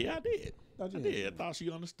 Yeah, I did. Thought you I had did. I one. thought she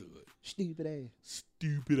understood. Stupid ass.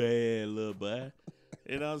 Stupid ass little boy.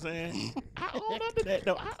 You know what I'm saying? I own up to that,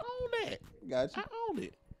 though. I own that. Gotcha. I own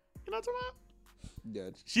it. You know what I'm talking about?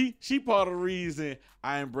 Gotcha. She part of the reason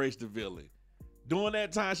I embraced the villain. During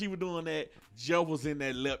that time she was doing that, Joe was in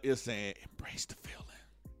that left ear saying, embrace the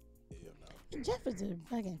villain. Jeff is a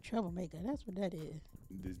fucking troublemaker. That's what that is.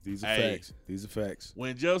 These are Hey. facts. These are facts.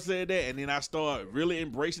 When Joe said that, and then I started really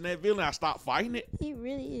embracing that villain, I stopped fighting it He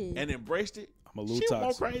really is. and embraced it. I'm a little She was more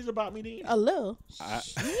toxic. crazy about me then. A little. Am I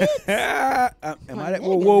My that?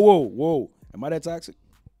 nigga. Whoa! Am I that toxic?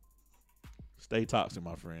 Stay toxic,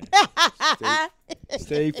 my friend.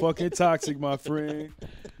 Stay fucking toxic, my friend.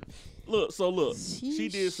 look. She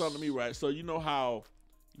did Sheesh. something to me, right? So you know how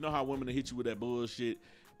women will hit you with that bullshit.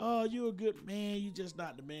 Oh, you're a good man. You just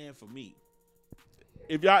not the man for me.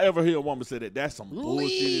 If y'all ever hear a woman say that, that's some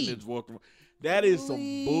bullshit in this working. That is some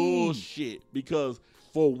bullshit, because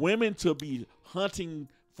for women to be hunting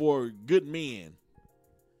for good men,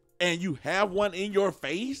 and you have one in your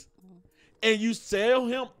face, and you tell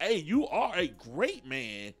him, "Hey, you are a great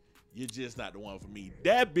man. You're just not the one for me."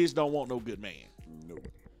 That bitch don't want no good man. No.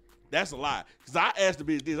 That's a lie. Because I asked the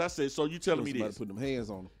bitch this. I said, "So you telling me Somebody this?" put them hands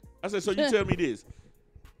on them. I said, "So you tell me this?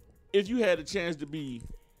 If you had a chance to be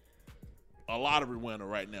a lottery winner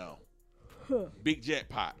right now, big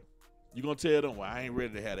jackpot, you gonna tell them, well, I ain't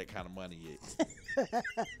ready to have that kind of money yet."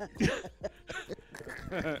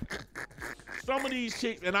 Some of these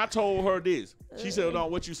chicks, and I told her this. She said, "No,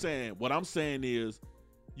 what you saying? What I'm saying is,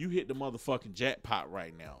 you hit the motherfucking jackpot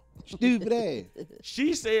right now." Stupid ass.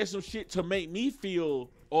 She said some shit to make me feel,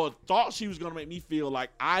 or thought she was gonna make me feel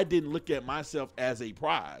like I didn't look at myself as a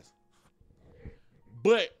prize.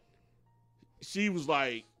 But she was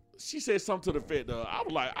like, she said something to the effect of, I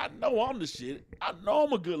was like, I know I'm the shit. I know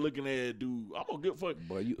I'm a good looking ass dude. I'm a good fuck.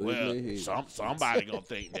 Boy, you Well, ugly as hell. somebody gonna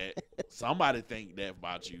think that. Somebody think that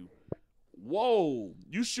about you. Whoa,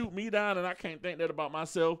 you shoot me down and I can't think that about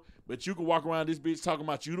myself, but you can walk around this bitch talking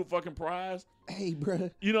about you the fucking prize. Hey, bro.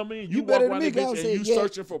 You know what I mean? You You walk better than around me, this 'cause I bitch and you said, yeah,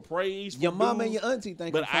 searching for praise. Your from mama and dudes, your auntie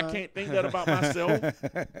think but I'm I fine. can't think that about myself.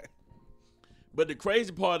 But the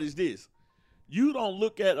crazy part is this. You don't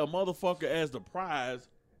look at a motherfucker as the prize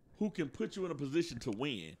who can put you in a position to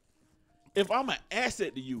win. If I'm an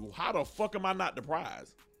asset to you, how the fuck am I not the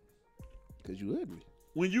prize? Because you ugly.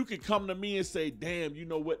 When you can come to me and say, damn, you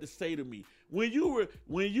know what to say to me. When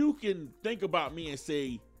you can think about me and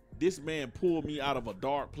say, this man pulled me out of a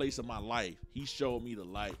dark place of my life. He showed me the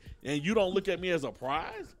light. And you don't look at me as a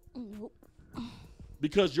prize?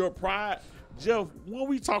 Because your pride, Jeff, when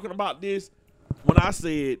we talking about this, when I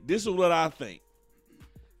said, this is what I think.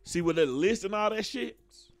 See, with the list and all that shit,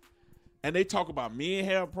 and they talk about men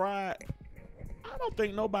have pride, I don't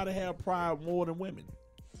think nobody have pride more than women.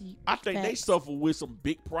 I think they Facts. suffer with some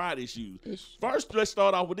big pride issues. First, let's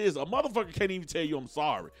start off with this. A motherfucker can't even tell you I'm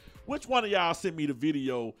sorry. Which one of y'all sent me the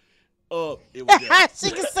video of it was she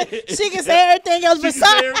can say everything else but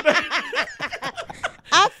sorry.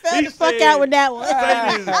 I fell He the fuck said- out with that one.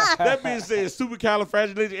 That bitch said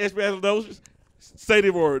supercalifragilisticexpialidocious. Say the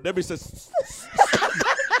word. That bitch says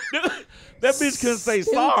that bitch couldn't say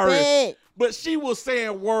sorry. Stupid. But she was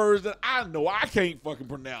saying words that I know I can't fucking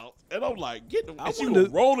pronounce. And I'm like, get them. And she was wonder-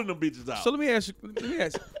 rolling them bitches out. So let me ask you,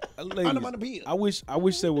 ladies,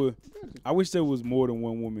 I wish there was more than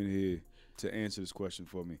one woman here to answer this question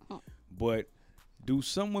for me. But do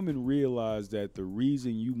some women realize that the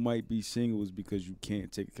reason you might be single is because you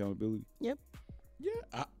can't take accountability? Yep.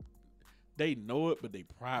 Yeah, they know it, but they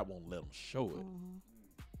pride won't let them show it.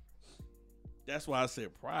 That's why I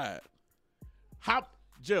said pride. How,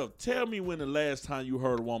 Jeff, tell me when the last time you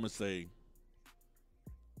heard a woman say,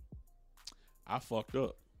 I fucked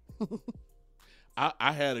up.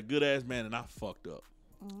 I had a good ass man and I fucked up.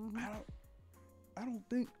 I don't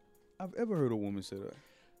think I've ever heard a woman say that.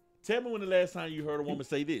 Tell me when the last time you heard a woman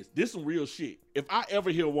say this. This some real shit. If I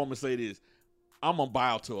ever hear a woman say this, I'm gonna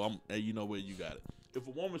bow to her. Hey, you know what? You got it. If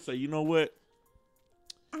a woman say, you know what?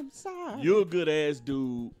 I'm sorry. You're a good ass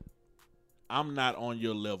dude. I'm not on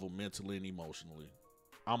your level mentally and emotionally.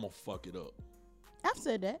 I'm gonna fuck it up. I've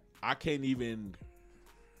said that. I can't even.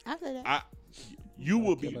 I've said that. You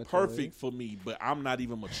would be Care about your perfect for me, but I'm not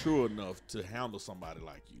even mature enough to handle somebody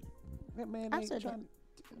like you. That man I've ain't said trying.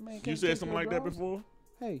 Man You can't said take something your like that drawers. before?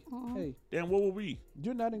 Hey, hey, Damn, what were we?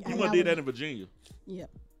 you're not in. You I gonna did was- that in Virginia, Yep.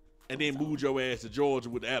 and then moved your ass to Georgia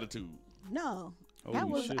with attitude. No.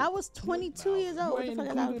 Holy shit. I was 22 years old. What the ain't fuck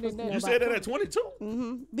is I included in supposed to that. know You about? said that at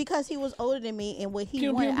 22. Because he was older than me, and what he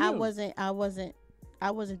Pew, wanted, pew, I pew.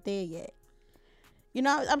 wasn't there yet. You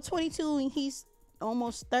know, I'm 22 and he's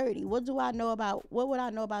almost 30. What would I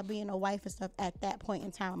know about being a wife and stuff at that point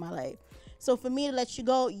in time in my life? So for me to let you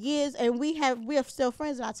go years, and we're still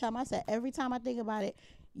friends, and I tell myself every time I think about it,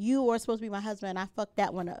 you were supposed to be my husband, and I fucked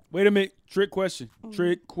that one up. Wait a minute. Trick question.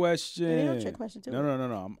 Trick question. There ain't no trick question to No, it.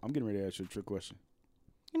 no. I'm getting ready to ask you a trick question.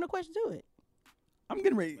 You know, question to it. I'm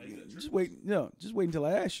getting ready. Just wait until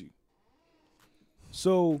I ask you.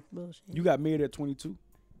 So Bullshit. you got married at 22?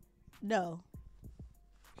 No.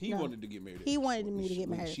 He No. wanted to get married. He wanted me to get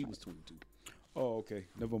when married. She was 22. Oh, okay.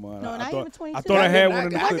 Never mind. No, I not thought, even 22. I thought I had I one in the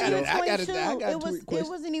got- I clip. got yo. it. I got a 22. tweet question. It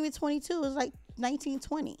wasn't even 22. It was like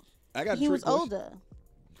 1920. I got a He trick was question.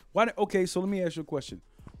 older. Okay, so let me ask you a question.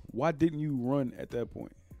 Why didn't you run at that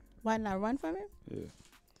point? Why didn't I run from him? Yeah.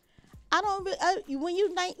 I don't really, when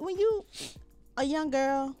you a young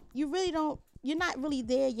girl, you really don't. You're not really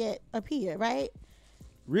there yet up here, right?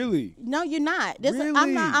 Really? No, you're not. Really?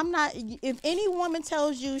 I'm not. If any woman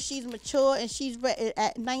tells you she's mature and she's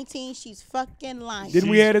at 19, she's fucking lying. Didn't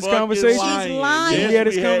we have this fucking conversation? She's lying. Yes, We had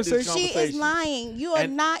this we conversation? She is lying. You are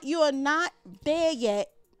And- not. You are not there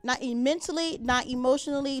yet. Not mentally, not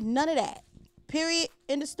emotionally, none of that. Period.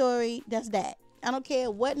 End of story. That's that. I don't care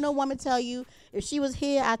what no woman tell you. If she was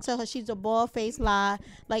here, I tell her she's a bald-faced lie,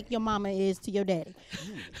 like your mama is to your daddy.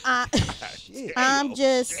 I'm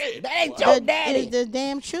just. That ain't your daddy. It's the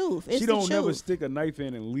damn truth. It's She the don't never truth. stick a knife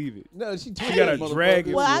in and leave it. No, she gotta drag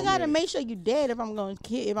it. Well, I for a gotta minute. make sure you dead if I'm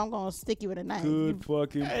gonna stick you with a knife. Good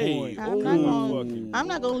fucking Hey, point. I'm Good not gonna- fucking I'm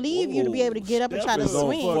not gonna leave you to be able to get up and try to Steph is on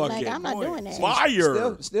swing. Like fucking I'm not point. doing that.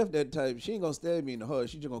 Fire. Steph that type. She ain't gonna stab me in the heart.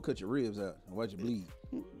 She just gonna cut your ribs out and watch you bleed.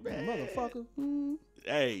 Motherfucker.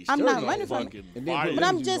 Hey, I'm Steph not is running from it. fucking And then fire. put But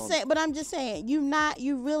I'm Lenses just on saying. But I'm just saying.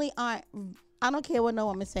 You really aren't. I don't care what no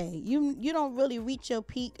woman say. You don't really reach your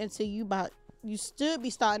peak until you should be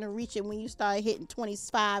starting to reach it when you start hitting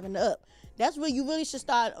 25 and up. That's where you really should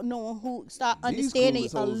start knowing start These understanding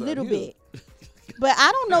clueless a hoes out little here. bit. But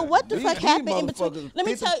I don't know what the These fuck happened in motherfuckers between. Let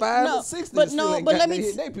me tell you. 55 No, and 60 but still no. ain't But got let they me.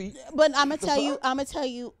 hit they peak. But I'm gonna The tell you. fuck? I'm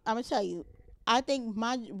gonna tell you. I think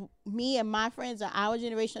me and my friends are our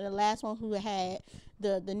generation, the last one who had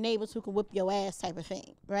the neighbors who could whip your ass type of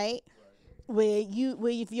thing, right? Where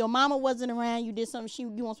if your mama wasn't around, you did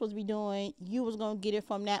something you weren't supposed to be doing, you was gonna get it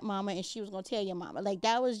from that mama, and she was gonna tell your mama. Like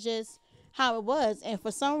that was just how it was. And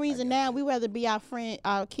for some reason now we rather be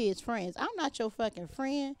our kids' friends. I'm not your fucking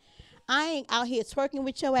friend. I ain't out here twerking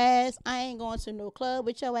with your ass. I ain't going to no club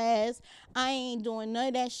with your ass. I ain't doing none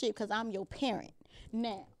of that shit because I'm your parent.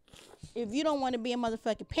 Now, if you don't want to be a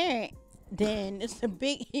motherfucking parent, then it's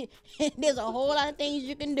there's a whole lot of things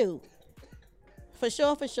you can do. For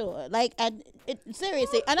sure. Like,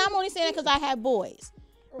 seriously. And I'm only saying that because I have boys,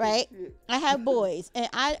 right? I have boys.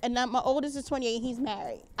 And my oldest is 28. He's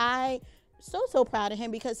married. I so proud of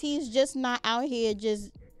him because he's just not out here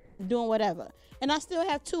just doing whatever. And I still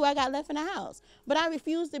have 2 I got left in the house. But I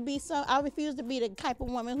refuse to be the type of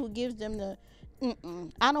woman who gives them the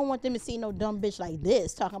I don't want them to see no dumb bitch like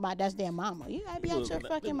this talking about that's their mama. You gotta be out your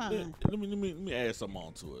fucking mind. Let me add something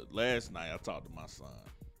on to it. Last night I talked to my son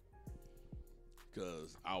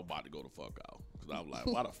because I was about to go the fuck out. Because I was like,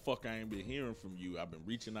 why the fuck I ain't been hearing from you? I've been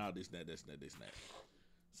reaching out, this, that.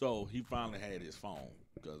 So he finally had his phone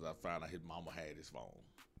because I found out his mama had his phone.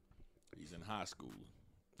 He's in high school.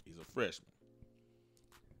 He's a freshman.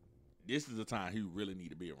 This is the time he really need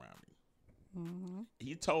to be around me. Mm-hmm.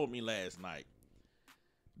 He told me last night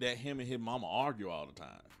that him and his mama argue all the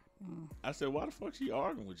time. I said, why the fuck she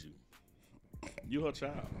arguing with you? You her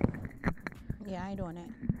child. Yeah, I ain't doing that.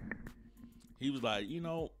 He was like,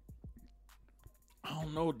 I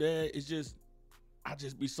don't know, Dad. It's just, I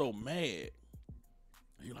just be so mad.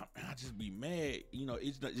 He's like, man, I just be mad.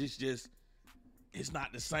 It's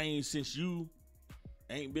not the same since you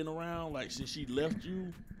ain't been around. Like, since she left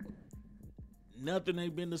you, nothing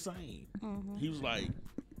ain't been the same. Mm-hmm. He was like,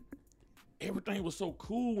 everything was so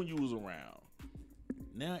cool when you was around.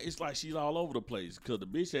 Now it's like she's all over the place because the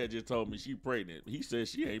bitch had just told me she pregnant. He said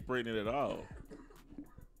she ain't pregnant at all.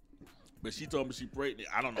 But she told me she pregnant.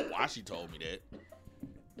 I don't know why she told me that.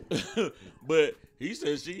 But he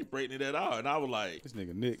said she ain't pregnant at all. And I was like, This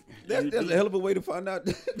nigga Nick. That's a hell of a way to find out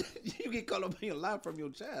you get caught up in your life from your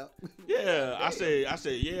child. yeah. I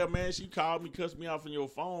said, yeah, man, she called me, cussed me out from your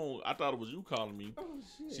phone. I thought it was you calling me. Oh,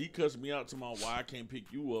 shit. She cussed me out to my why I can't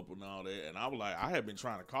pick you up and all that. And I was like, I had been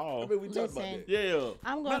trying to call. I mean, we talked about Listen. that. Yeah.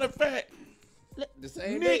 I'm gonna- Matter of fact, The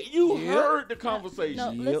same Nick, day. you Yeah. heard the conversation.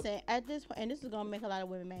 No, Yep. listen. At this point, and this is gonna make a lot of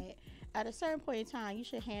women mad. At a certain point in time, you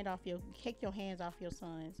should take your hands off your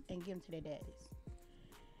sons and give them to their daddies.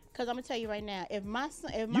 Cause I'm gonna tell you right now, if my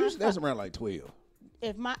son, That's around like 12.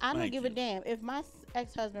 I don't Thank give you. a damn. If my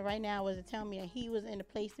ex-husband right now was to tell me that he was in a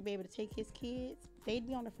place to be able to take his kids, they'd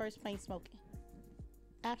be on the first plane smoking.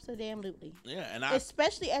 Absolutely. Yeah, and I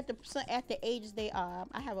Especially at the ages they are.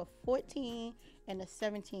 I have a 14 and a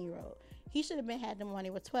 17-year-old. He should have had them when they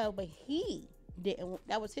were 12, but he didn't.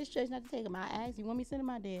 That was his choice not to take them. I asked, you want me to send him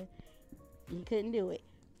out there? He couldn't do it.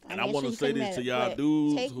 and I want to Financially, say he this to couldn't y'all manage.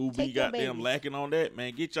 dudes But who be take your goddamn babies. lacking on that,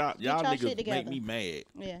 man. Get y'all y'all shit niggas make together. me mad.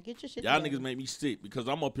 Yeah, get your shit Y'all together. niggas make me sick because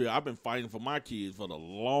I'm up here. I've been fighting for my kids for the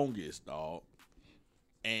longest, dog.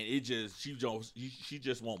 And she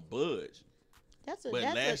just won't budge. But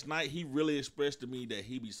last night he really expressed to me that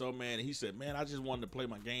he be so mad, and he said, "Man, I just wanted to play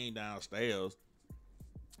my game downstairs,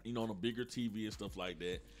 on a bigger TV and stuff like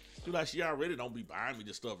that." She like, she already don't be buying me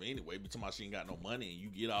this stuff anyway. But talking about she ain't got no money, and you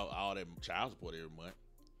get all that child support every month.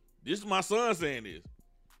 This is my son saying this.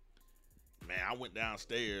 Man, I went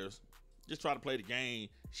downstairs, just try to play the game.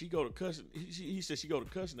 She go to cussing. He said she go to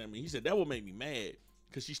cussing at me. He said that would make me mad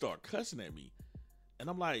because she started cussing at me. And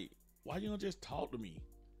I'm like, why you don't just talk to me?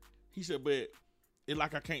 He said, but it's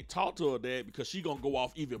like I can't talk to her, Dad, because she gonna go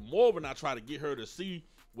off even more when I try to get her to see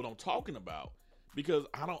what I'm talking about. Because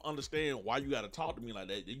I don't understand why you got to talk to me like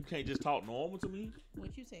that. You can't just talk normal to me.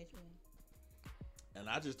 What you say, Trey? And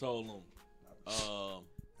I just told him,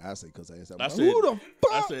 I say because I said, who the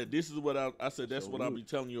fuck? I said, this is what I said, that's what I'll be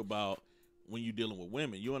telling you about when you're dealing with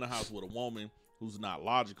women. You're in a house with a woman who's not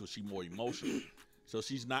logical. She's more emotional. So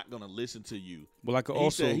she's not going to listen to you. Well, I could And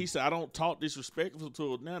also. he said, I don't talk disrespectful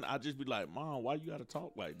to her. None. I just be like, Mom, why you got to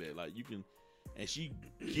talk like that? Like you can, and she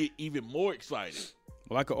get even more excited.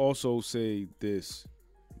 Well, I could also say this,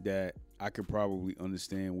 that I could probably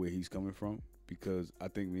understand where he's coming from, because I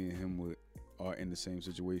think me and him are in the same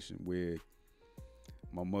situation where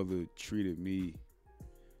my mother treated me.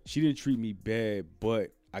 She didn't treat me bad,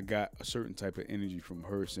 but I got a certain type of energy from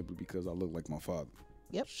her simply because I look like my father.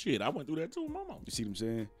 Yep. Shit, I went through that too with my mom. You see what I'm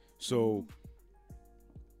saying? So,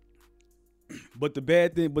 but the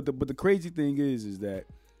bad thing, but the crazy thing is that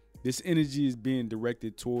this energy is being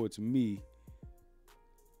directed towards me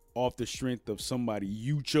off the strength of somebody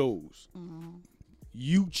you chose. Mm-hmm.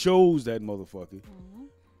 You chose that motherfucker, Mm-hmm.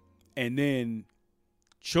 and then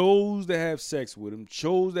chose to have sex with him,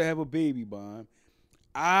 chose to have a baby by him.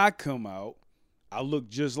 I come out, I look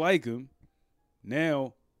just like him.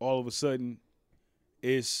 Now, all of a sudden,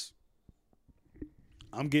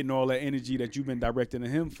 I'm getting all that energy that you've been directing to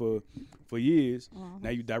him for years. Mm-hmm. Now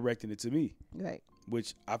you're directing it to me, Right.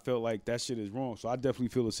 which I felt like that shit is wrong. So I definitely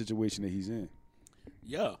feel the situation that he's in.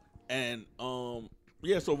 Yeah, and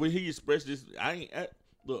yeah. So when he expressed this, I ain't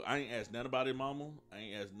asked nothing about it, mama. I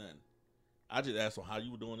ain't asked nothing. I just asked him how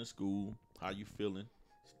you were doing in school, how you feeling,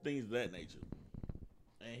 things of that nature.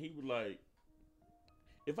 And he was like,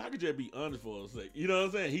 if I could just be honest for a sec, you know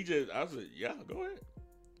what I'm saying? I said, yeah, go ahead.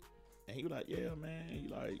 And he was like, yeah, man. He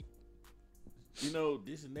like,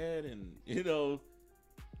 this and that, and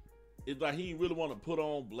it's like he didn't really want to put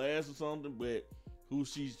on blast or something, but who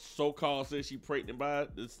she so-called said she pregnant by,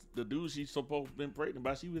 the dude she supposed to been pregnant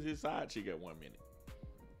by, she was his side chick at 1 minute.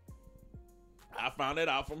 I found that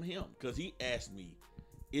out from him because he asked me,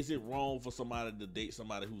 is it wrong for somebody to date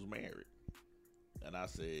somebody who's married? And I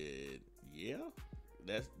said, yeah,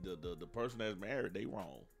 that's the person that's married, they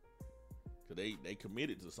wrong. Because they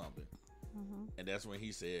committed to something. Mm-hmm. And that's when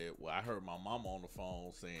he said, well, I heard my mama on the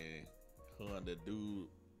phone saying her and the dude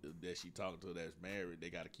that she talking to that's married, they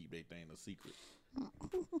got to keep their thing a secret.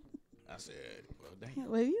 I said, well,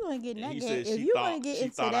 damn. Well, if you want to get in that He game, said if she you thought, want to get she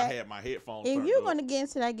into thought that, I had my headphones if turned you're up. going to get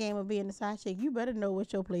into that game of being a side chick, you better know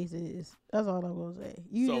what your place is. That's all I'm gonna say.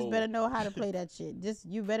 You just better know how to play that shit.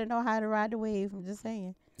 You better know how to ride the wave. I'm just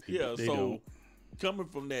saying. Yeah, They so don't. coming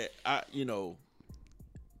from that,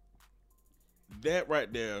 that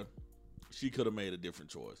right there, she could have made a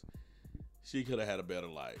different choice. She could have had a better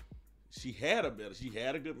life. She had a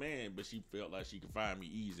good man, but she felt like she could find me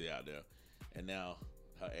easy out there. And now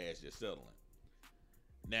her ass just settling.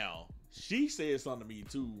 Now, she said something to me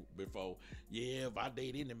too before. Yeah, if I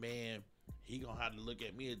date any man, he gonna have to look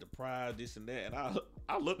at me as the prize, this and that. And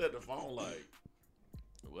I looked at the phone like,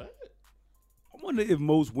 what? I wonder if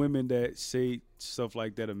most women that say stuff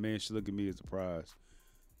like that, a man should look at me as a prize.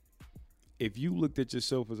 If you looked at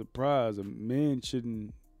yourself as a prize, it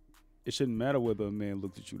shouldn't matter whether a man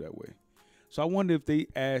looked at you that way. So I wonder if they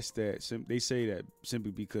ask that, they say that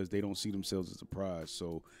simply because they don't see themselves as a prize.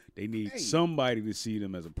 So they need somebody to see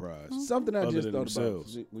them as a prize. Something I other just than thought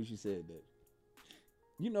themselves. about when she said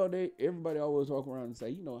that. Everybody always walk around and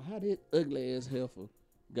say, how that ugly ass heifer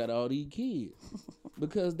got all these kids?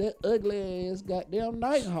 Because that ugly ass goddamn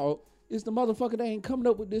Nighthawk is the motherfucker that ain't coming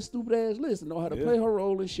up with this stupid ass list and know how to play her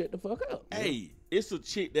role and shut the fuck up. Hey, it's a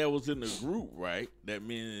chick that was in the group, right? That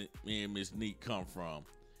me and Miss Neat come from.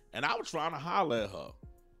 And I was trying to holler at her.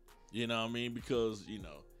 You know what I mean? Because,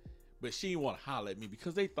 but she didn't want to holler at me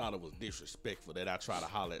because they thought it was disrespectful that I try to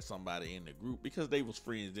holler at somebody in the group because they was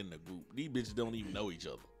friends in the group. These bitches don't even know each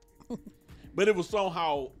other. But it was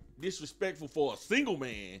somehow disrespectful for a single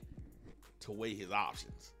man to weigh his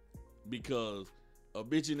options. Because a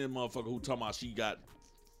bitch in that motherfucker who talking about she got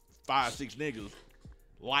 5-6 niggas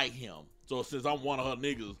like him. So since I'm one of her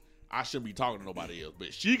niggas, I shouldn't be talking to nobody else.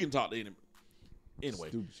 But she can talk to anybody.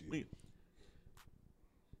 Anyway,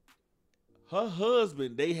 her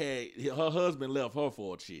husband left her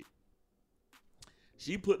for a chick.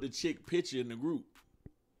 She put the chick picture in the group.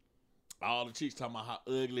 All the chicks talking about how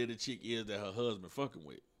ugly the chick is that her husband fucking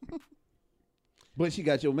with. But she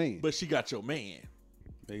got your man. But she got your man.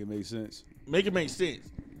 Make it make sense. Make it make sense.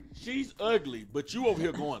 She's ugly, but you over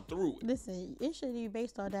here going through it. Listen, it shouldn't be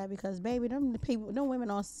based on that because, baby, them women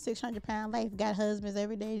on 600-pound life got husbands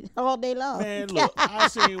every day, all day long. Man, look, I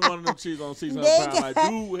seen one of them chicks on 600 They pounds. Like, got-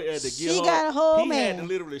 dude had to she get her. got a whole he man. had to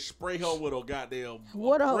literally spray her with a goddamn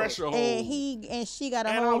What a pressure hose. and she got a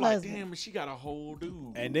And I whole was like, husband. damn, she got a whole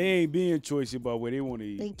dude. And they ain't being choicy about where they want to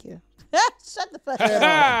eat. Thank you. Shut the fuck up.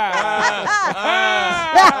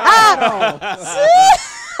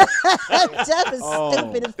 Jeff is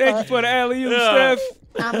stupid as Thank you fuck. for the alley-oop, Yeah. Steph.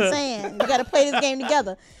 I'm saying you got to play this game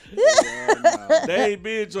together. They ain't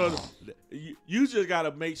being choice. You just got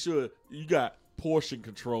to make sure you got portion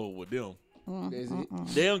control with them. That's it.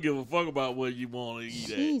 They don't give a fuck about what you want to eat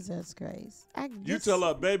at. Jesus Christ! You tell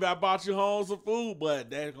her, baby, I bought you home some food, but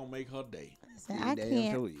that's going to make her day. Listen, I Damn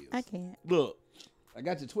can't. sure is. I can't. Look, I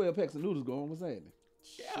got your 12 packs of noodles going. What's happening?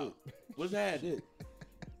 yeah, what's happening?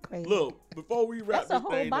 Crazy. Look, before we wrap that's a this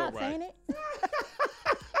whole thing box, up, right? ain't it?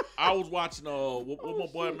 I was watching what my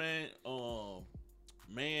boy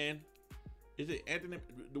man, is it Anthony,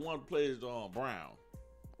 the one who plays Brown,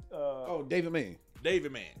 Oh, David Mann.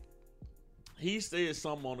 David Mann. He said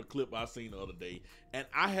something on a clip I seen the other day, and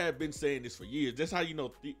I have been saying this for years. That's how you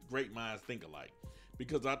know great minds think alike.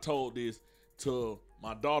 Because I told this to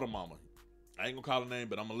my daughter mama. I ain't gonna call her name,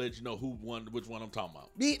 but I'm gonna let you know which one I'm talking about.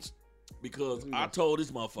 Bitch. Because I told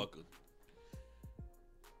this motherfucker.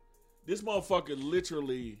 This motherfucker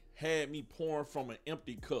literally had me pouring from an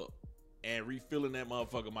empty cup and refilling that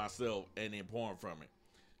motherfucker myself and then pouring from it.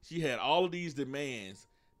 She had all of these demands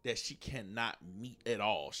that she cannot meet at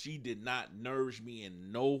all. She did not nourish me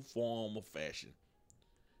in no form or fashion.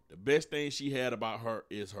 The best thing she had about her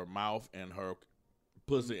is her mouth and her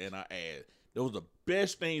pussy and her ass. Those are the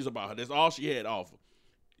best things about her. That's all she had to offer.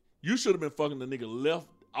 You should have been fucking the nigga left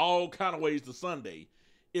all kind of ways to Sunday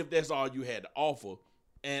if that's all you had to offer.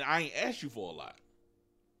 And I ain't asked you for a lot.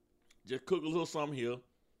 Just cook a little something here.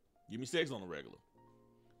 Give me sex on the regular.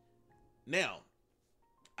 Now,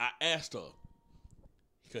 I asked her,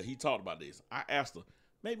 because he talked about this. I asked her,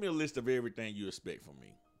 make me a list of everything you expect from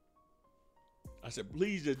me. I said,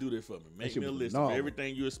 please just do this for me. Make shit me a was list normal. of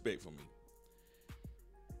everything you expect from me.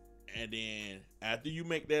 And then after you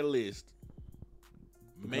make that list,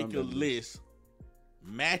 make a that list. list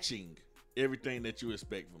matching everything that you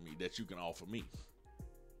expect from me that you can offer me.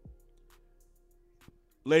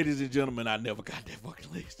 Ladies and gentlemen, I never got that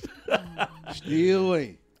fucking list. Still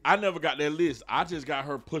ain't. I never got that list. I just got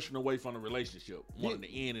her pushing away from the relationship, wanting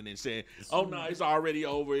to end and then saying, oh no, it's already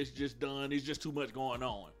over. It's just done. It's just too much going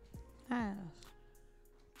on. Ah,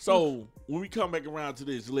 So when we come back around to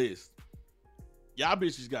this list, y'all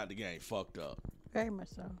bitches got the game fucked up. very much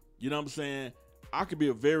so. You know what I'm saying? I could be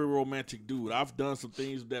a very romantic dude. I've done some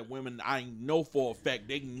things that women I know for a fact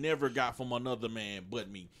they never got from another man but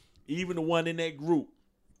me. Even the one in that group.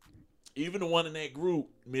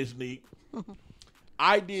 Miss Neek.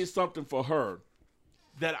 I did something for her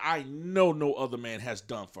that I know no other man has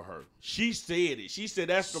done for her. She said it. She said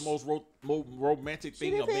that's the most romantic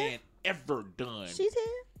thing a did that? man ever done. She's here,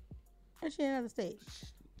 or she in another state?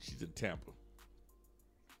 She's in Tampa.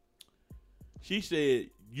 She said,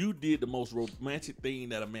 you did the most romantic thing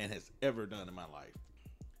that a man has ever done in my life.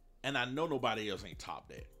 And I know nobody else ain't topped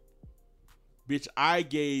that. Bitch, I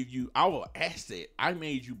gave you our asset. I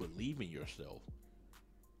made you believe in yourself.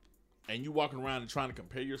 And you walking around and trying to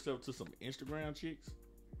compare yourself to some Instagram chicks?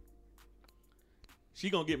 She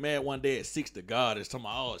gonna get mad one day at 6 to God and talking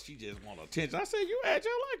about, oh, she just want attention. I said, you act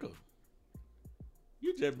just like her.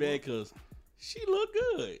 You just bad because she look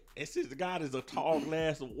good. And since the God is a tall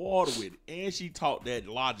glass of water with it, and she taught that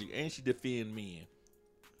logic, and she defend men.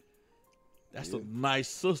 That's a nice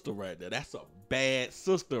sister right there. That's a bad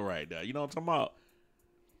sister right there. You know what I'm talking about?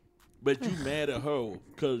 But you mad at her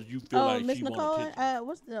because you feel Oh, like Miss she Nicole. want attention.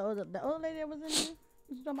 What's the old lady that was in there?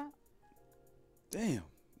 What you talking about? Damn,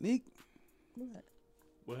 Nick. What?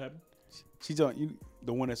 What happened? She's on you,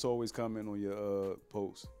 the one that's always commenting on your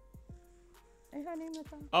post. Ain't her name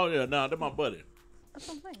Nicole? Oh yeah, nah, that's my buddy. That's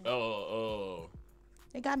what I'm saying.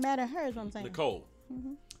 They got mad at her. Is what I'm saying. Nicole.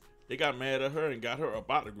 Mhm. They got mad at her and got her up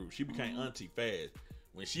out the group. She became auntie fast.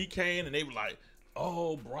 When she came and they were like,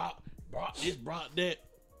 oh, Brock this, Brock that.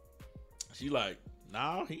 She like,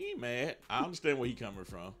 nah, he ain't mad. I understand where he coming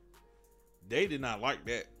from. They did not like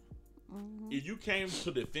that. If you came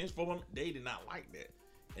to the defense for them, they did not like that.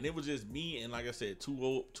 And it was just me and, like I said, two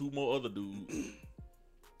more other dudes.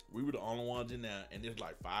 We were the only ones in there, and there's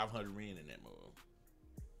like 500 men in that mug.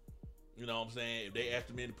 You know what I'm saying? If they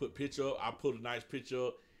asked me to put picture up, I put a nice picture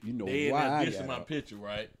up. You know They why I dissing got my out. picture,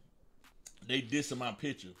 right? They dissing my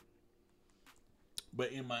picture.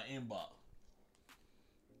 But in my inbox,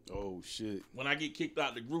 Oh shit. When I get kicked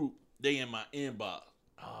out the group, they in my inbox.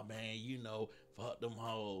 Oh man, you know, fuck them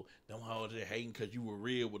hoes. Them hoes are hating because you were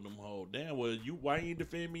real with them hoes. Damn, well, why you ain't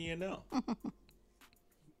defend me in them?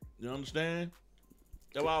 You understand?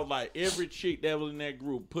 So I was like, every chick that was in that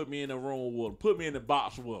group put me in the room with them, put me in the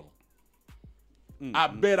box with them. I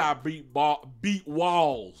bet I beat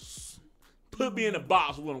walls. Put me in the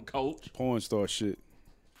box with them, coach. Porn star shit.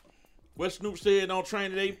 What Snoop said on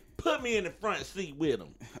training day, put me in the front seat with him.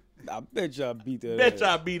 I bet y'all beat that. Bet ass.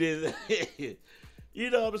 y'all beat his ass.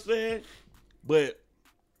 You know what I'm saying? But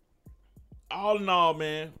all in all,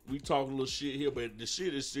 man, we talking a little shit here, but the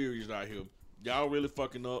shit is serious out here. Y'all really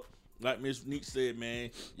fucking up. Like Miss Neek said, man,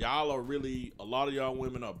 y'all are really, a lot of y'all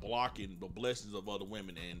women are blocking the blessings of other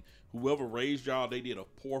women. And whoever raised y'all, they did a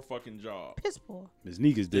poor fucking job. Piss poor. Ms.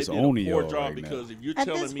 Neek is They disowning did a poor y'all job right because now. if you're At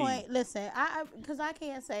telling this me, point, listen, because I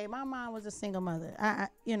can't say my mom was a single mother.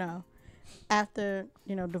 After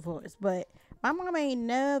divorce, but my mom ain't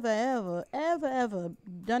never ever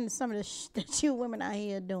done some of the that you women out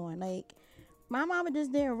here doing. Like my mama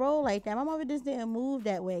just didn't roll like that. My mama just didn't move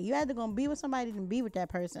that way. You either gonna be with somebody than be with that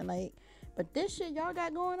person. Like, but this shit y'all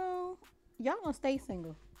got going on, y'all gonna stay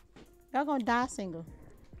single. Y'all gonna die single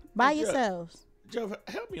by Jeff, yourselves. Jeff,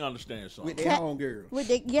 help me understand something. With their homegirls. With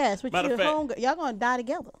Matter your of fact- home, y'all gonna die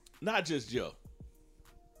together. Not just Jeff.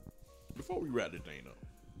 Before we wrap this thing up,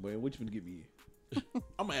 Boy, what you finna get me?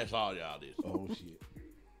 I'm going to ask all y'all this. Oh shit.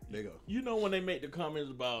 There you go. You know when they make the comments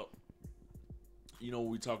about,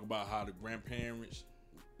 we talk about how the grandparents,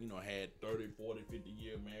 had 30, 40,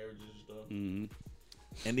 50-year marriages and stuff.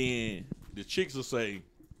 Mm-hmm. And then the chicks will say,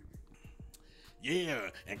 yeah,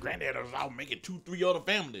 and granddad was out making 2-3 other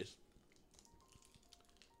families.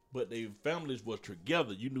 But their families was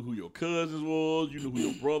together. You knew who your cousins was. You knew who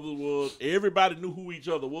your brothers was. Everybody knew who each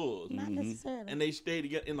other was. Not necessarily. And they stayed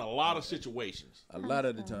together in a lot of situations. A lot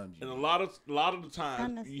of the times. And a lot of the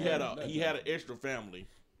time, Not he had an extra family,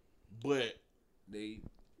 but They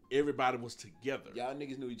everybody was together. y'all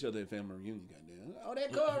niggas knew each other at family reunion. Goddamn. Oh,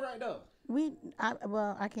 that cuz right there.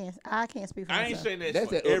 I can't speak for I myself. ain't saying that That's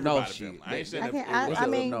for that up everybody. north family. shit. I ain't saying I that can't. for everybody. What's I up,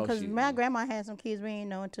 mean, no because shit, my man? grandma had some kids we didn't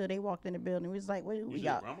know until they walked in the building. We was like, "What You we said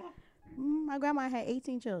got?" grandma? My grandma had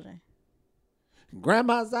 18 children.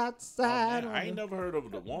 Grandma's Oh, outside. man, I ain't never heard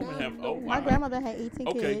of the woman have. Oh, My wow. grandmother had 18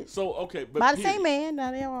 Okay, kids. but By the period. same man.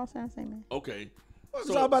 Now they all sound the same man. Okay, What's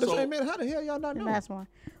So- all about the so- same man? How the hell y'all not The know? last one.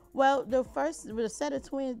 Well, the set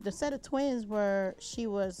of twins were she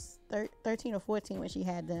was 13 or 14 when she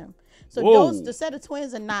had them. So Whoa. the set of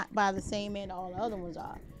twins are not by the same man all the other ones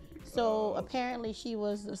are. So apparently she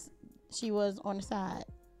was on the side.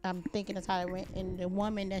 I'm thinking that's how it went. And the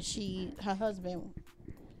woman that her husband,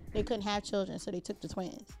 they couldn't have children, so they took the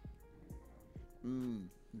twins.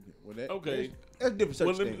 Well, that, Okay. That's different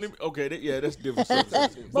well, circumstances. that's different.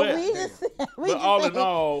 circumstances. But we just, But all in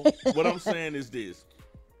all, what I'm saying is this: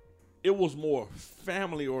 it was more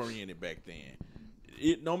family oriented back then.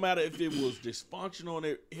 No matter if it was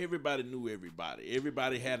dysfunctional, everybody knew everybody.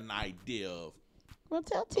 Everybody had an idea of. well,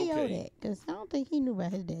 tell T.O. Okay. that, because I don't think he knew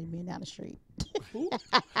about his daddy being down the street.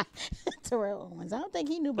 Terrell Owens. I don't think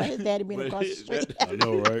he knew about his daddy being But across the street. I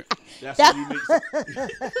know, right? That's a unique.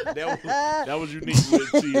 that was unique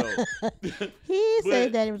with T.O. He said But-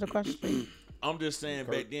 his daddy was across the street. I'm just saying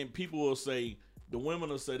back then people will say, the women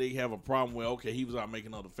will say they have a problem where, okay, he was out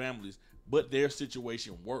making other families, but their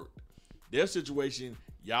situation worked. Their situation,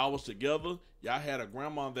 y'all was together, y'all had a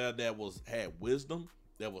grandma there that had wisdom,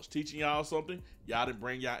 that was teaching y'all something. Y'all didn't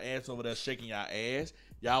bring y'all ass over there shaking y'all ass.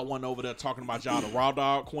 Y'all wasn't over there talking about y'all the raw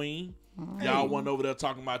dog queen. Y'all wasn't over there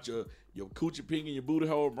talking about your coochie pink and your booty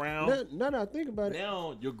hole brown. Now that I think about it,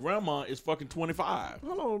 Now your grandma is fucking 25.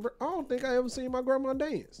 hold on, bro. I don't think I ever seen my grandma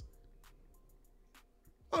dance.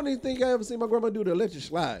 I don't even think I ever seen my grandma do the electric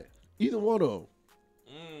slide. Either one of them.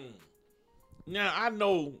 Now I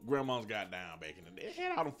know grandmas got down back in the day. They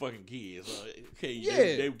had all them fucking kids. Okay, Yeah.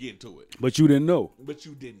 they were getting to it, But you didn't know. but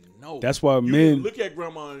you didn't know. That's why you men- look at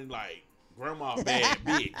grandma and like, grandma a bad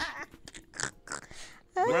bitch.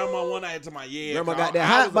 Grandma one night to my Grandma got that I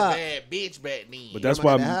hot was vibe. a bad bitch back then. But that's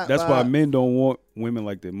Grandma why got that hot that's why vibe. men don't want women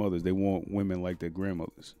like their mothers. They want women like their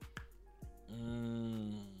grandmothers.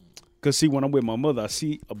 Cause see, when I'm with my mother, I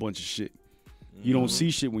see a bunch of shit. You don't see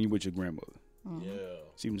shit when you with your grandmother. yeah.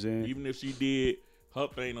 See what I'm saying? Even if she did her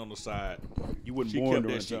thing on the side, You wasn't she born kept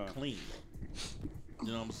during that shit time. clean.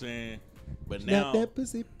 You know what I'm saying? But Snap now that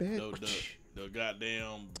pussy back. the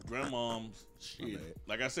goddamn grandmoms, shit.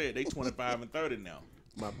 Like I said, they 25 and 30 now.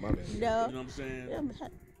 My bad. You No. know what I'm saying?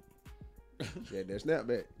 Yeah, that snap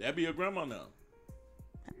back. That be your grandma now.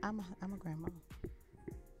 I'm a grandma.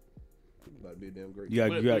 About to be damn great.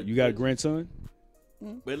 You got a grandson?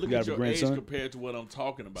 But look You at got a your age grandson? compared to what I'm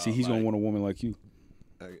talking about. See, he's gonna like, want a woman like you.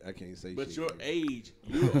 I can't say But shit. your age,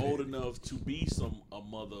 you're old enough to be a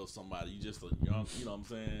mother of somebody. You just a young, you know what I'm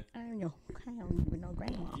saying? I don't know. I don't even know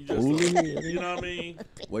grandma. You just, you know what I mean?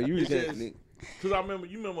 Well, you It's just just- Nick, Because I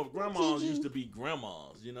remember grandmas used to be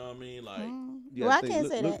grandmas. You know what I mean? Like, you Well, I gotta can't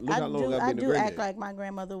think, say look, that. Look how long I I've been do a act granddad. like my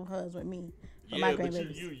grandmother was with me. For yeah, my but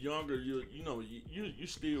grandbabies. you younger. You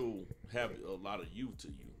still have a lot of youth to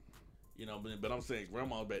you. You know, but I'm saying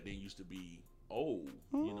grandmas back then used to be old.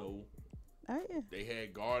 You know, Oh, yeah. they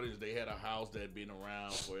had gardens. They had a house that had been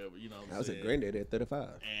around forever. You know what I I'm was a saying? granddad at 35.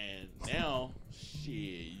 And now,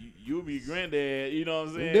 shit, you'll be granddad. You know what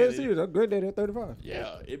I'm saying? Dead serious. I'm granddad at 35.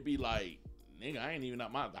 Yeah, it'd be like, nigga, I ain't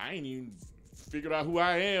even figured out who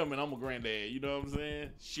I am, and I'm a granddad. You know what I'm saying?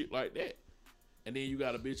 Shit like that. And then you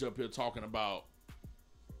got a bitch up here talking about,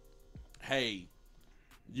 hey,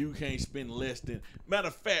 you can't spend less than. Matter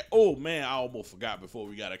of fact, oh man, I almost forgot before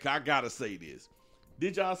we got it. I gotta say this.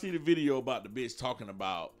 Did y'all see the video about the bitch talking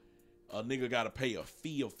about a nigga gotta pay a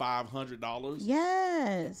fee of $500?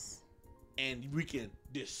 Yes. And we can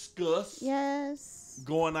discuss Yes.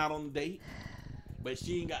 going out on a date, but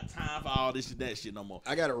she ain't got time for all this and that shit no more.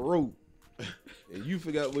 I got a rope, and you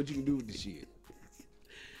figure out what you can do with the shit.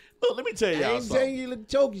 Look, let me tell I y'all ain't saying something. you look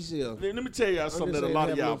choke yourself. Let me tell y'all I'm something just that a saying lot of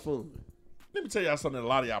have a y'all. little fun. Let me tell y'all something that a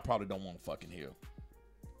lot of y'all probably don't want to fucking hear.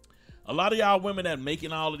 A lot of y'all women that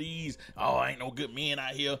making all of these, oh, ain't no good men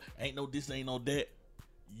out here, ain't no this, ain't no that.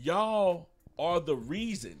 Y'all are the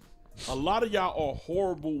reason. A lot of y'all are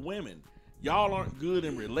horrible women. Y'all aren't good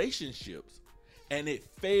in relationships, and it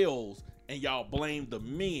fails, and y'all blame the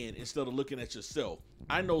men instead of looking at yourself.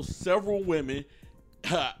 I know several women,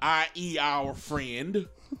 i.e. our friend,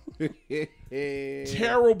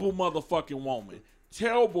 terrible motherfucking woman,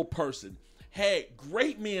 terrible person, had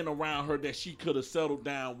great men around her that she could have settled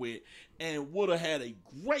down with and would have had a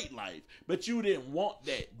great life, but you didn't want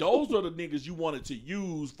that. Those are the niggas you wanted to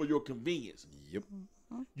use for your convenience. Yep.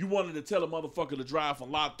 You wanted to tell a motherfucker to drive from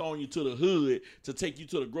Lithonia to the hood to take you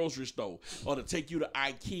to the grocery store, or to take you to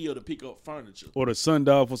IKEA to pick up furniture, Or the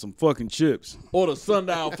sundial for some fucking chips. or the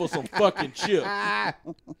sundown for some fucking chips.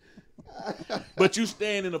 But you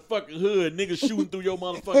stand in the fucking hood, niggas shooting through your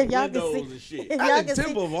motherfucking If y'all can windows see- and shit. If Allen y'all can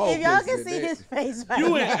Temple of all see, if y'all places can at see that. his face right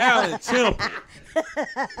You in now. Allen Temple.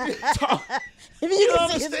 If You you don't can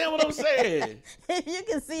see his understand what I'm saying? If you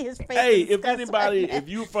can see his face. Hey, it's if disgusting anybody, right now. if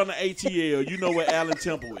you from the ATL, you know what Allen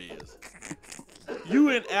Temple is. You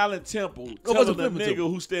in Allen Temple was telling a a flipping nigga temple?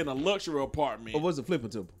 who stay in a luxury apartment. Or was it flipping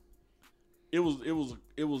temple? It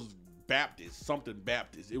was Baptist, something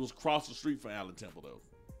Baptist. It was across the street from Allen Temple though.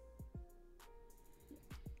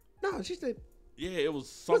 No, she said. Yeah, it was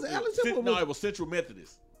Was something. it Allen Temple or No, was- it was Central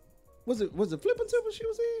Methodist. Was it flipping temple she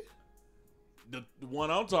was in? The one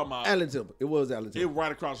I'm talking about. Allen Temple. It was Allen It Temple. was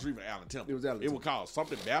right across the street from Allen Temple. It was Allen It was Temple. called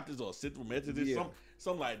something Baptist or Central Methodist, Yeah.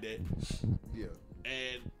 something like that. Yeah.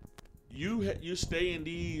 And you stay in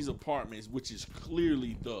these apartments, which is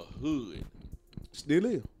clearly the hood. Still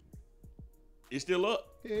is. It's still up.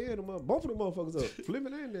 Yeah, both of them motherfuckers up.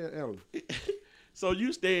 Flipping and that Allen. So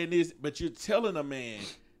you stay in this, but you're telling a man.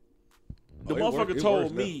 The Oh, it motherfucker worse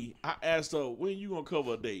told now. me, I asked her, when you gonna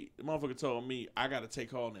cover a date? The motherfucker told me I gotta take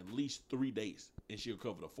her on at least 3 dates and she'll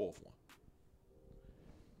cover the 4th one.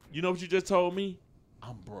 You know what you just told me?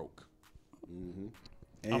 I'm broke. And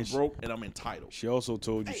I'm broke and I'm entitled. She also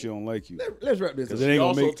told you she don't like you. Let's wrap this up. Because it ain't gonna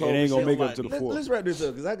also make told me she make don't up like to the me. fourth. Let's wrap this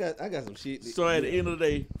up because I got some shit. So at the end of the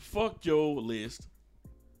day, fuck your list.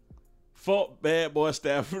 Fuck Bad Boy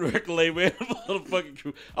Staff record label and motherfucking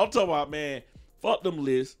crew. I'm talking about, man, fuck them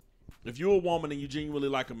lists. If you're a woman and you genuinely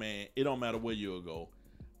like a man, it don't matter where you'll go.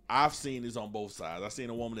 I've seen this on both sides. I've seen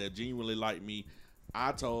a woman that genuinely liked me.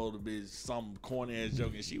 I told the bitch some corny ass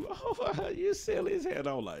joke and she was, oh, you silly as hell.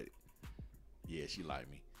 I was like, yeah, she liked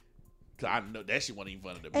me. Cause I know that shit wasn't even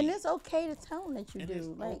funny to me. And it's okay to tell them that you And do, it's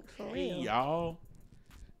like for okay, real. y'all.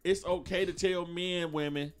 It's okay to tell men,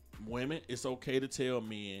 women, it's okay to tell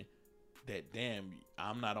men that, damn,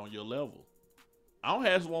 I'm not on your level. I don't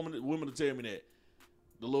have women to tell me that.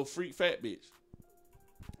 The little freak fat bitch.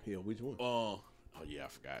 Hell, which one? Oh yeah, I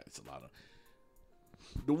forgot. It's a lot of.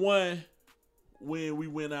 The one when we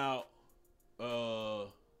went out. I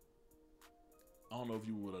don't know if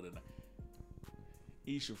you would or not.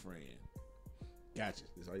 Isha friend. Gotcha.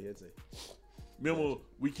 That's all you had to say. Remember,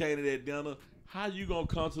 we came to that dinner. How you gonna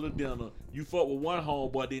come to the dinner? You fuck with one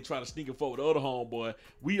homeboy, then try to sneak and fuck with the other homeboy.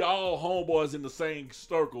 We all homeboys in the same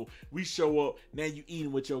circle. We show up, now you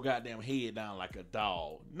eating with your goddamn head down like a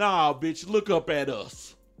dog. Nah, bitch, look up at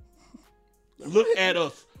us. Look at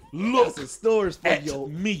us. Look some stories for at your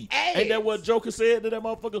me. ass. Ain't that what Joker said to that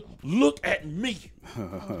motherfucker? Look at me.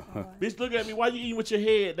 Bitch, look at me. Why you eating with your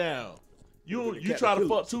head down? You try to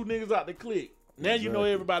fuck two niggas out the clique. Now you know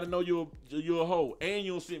everybody know you're a hoe. And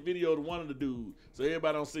you don't send video to one of the dudes. So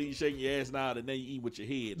everybody don't see you shaking your ass now and then you eat with your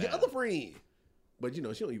head down. Your other friend. But you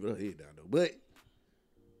know, she don't eat with her head down though. But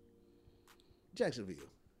Jacksonville.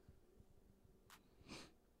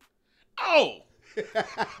 Oh!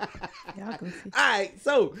 Y'all goofy. All right,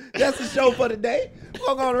 so that's the show for today.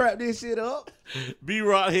 We're gonna wrap this shit up.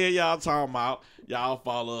 B-Rock here, y'all talking about. Y'all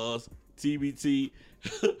follow us, TBT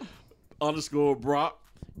 _ Brock,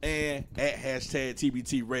 and at hashtag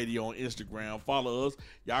TBT Radio on Instagram. Follow us.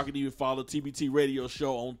 Y'all can even follow TBT Radio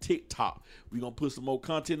Show on TikTok. We're going to put some more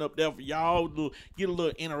content up there for y'all to get a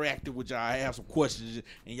little interactive with y'all. Have some questions,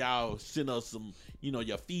 and y'all send us some,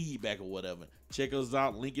 your feedback or whatever. Check us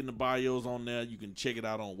out. Link in the bios on there. You can check it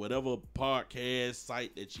out on whatever podcast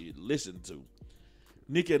site that you listen to.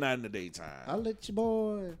 Nick at Night in the Daytime. I'll let you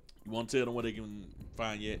boy. You want to tell them where they can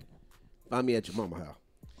find you at? Find me at your mama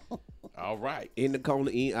house. All right. In the corner,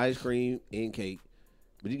 eating ice cream and cake.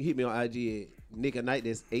 But you can hit me on IG at Nick at Night.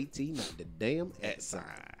 That's 18, not the damn At sign.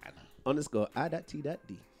 _ I.T.D.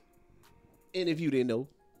 And if you didn't know,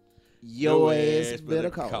 your ass better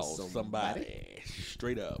call somebody.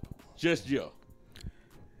 Straight up. Just yo.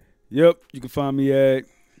 Yep, you can find me at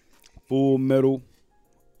Full Metal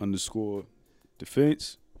 _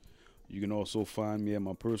 Defense. You can also find me at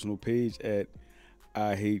my personal page at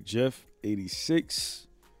I Hate Jeff 86.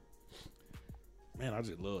 Man, I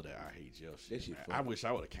just love that I Hate Jeff shit. That shit Man. fun. I wish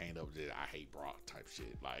I would have came up with that I Hate Brock type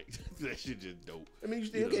shit. Like, that shit just dope. I mean, you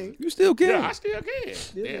still can. You still can. Yeah, I still can.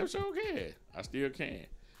 Yeah. Damn sure can. I still can.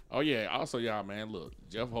 Oh, yeah. Also, y'all, man, look.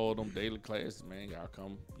 Jeff hold them daily classes, man. Y'all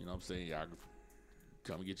come, you know what I'm saying? Y'all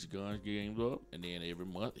come get your guns gamed up. And then every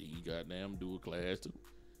month, he goddamn do a class to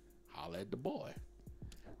holler at the boy.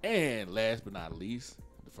 And last but not least,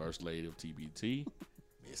 the first lady of TBT,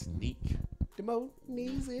 Miss Neek. Demo,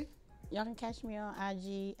 easy. Y'all can catch me on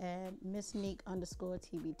IG at MissNeek _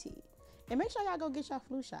 TBT. And make sure y'all go get y'all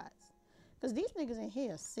flu shots. Because these niggas in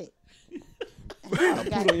here are sick.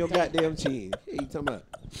 Put on your goddamn chin. Hey, you talking about?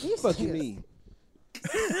 These Fuck you niggas mean?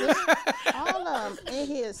 All of them in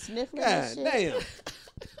here sniffling God and shit. damn.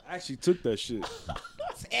 I actually took that shit.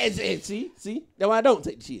 See? That's why I don't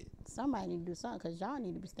take the shit. Somebody need to do something because y'all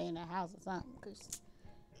need to be staying in the house or something. Because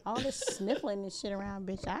all this sniffling and shit around,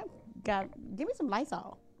 bitch, give me some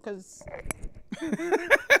Lysol. Because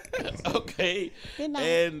Okay. Good night.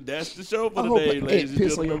 And that's the show for I hope today, an ladies and ant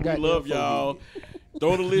piss on your gentlemen. We love goddamn y'all.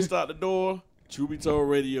 Throw the list out the door. Truth Be Told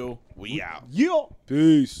Radio. We out. Yeah.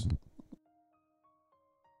 Peace.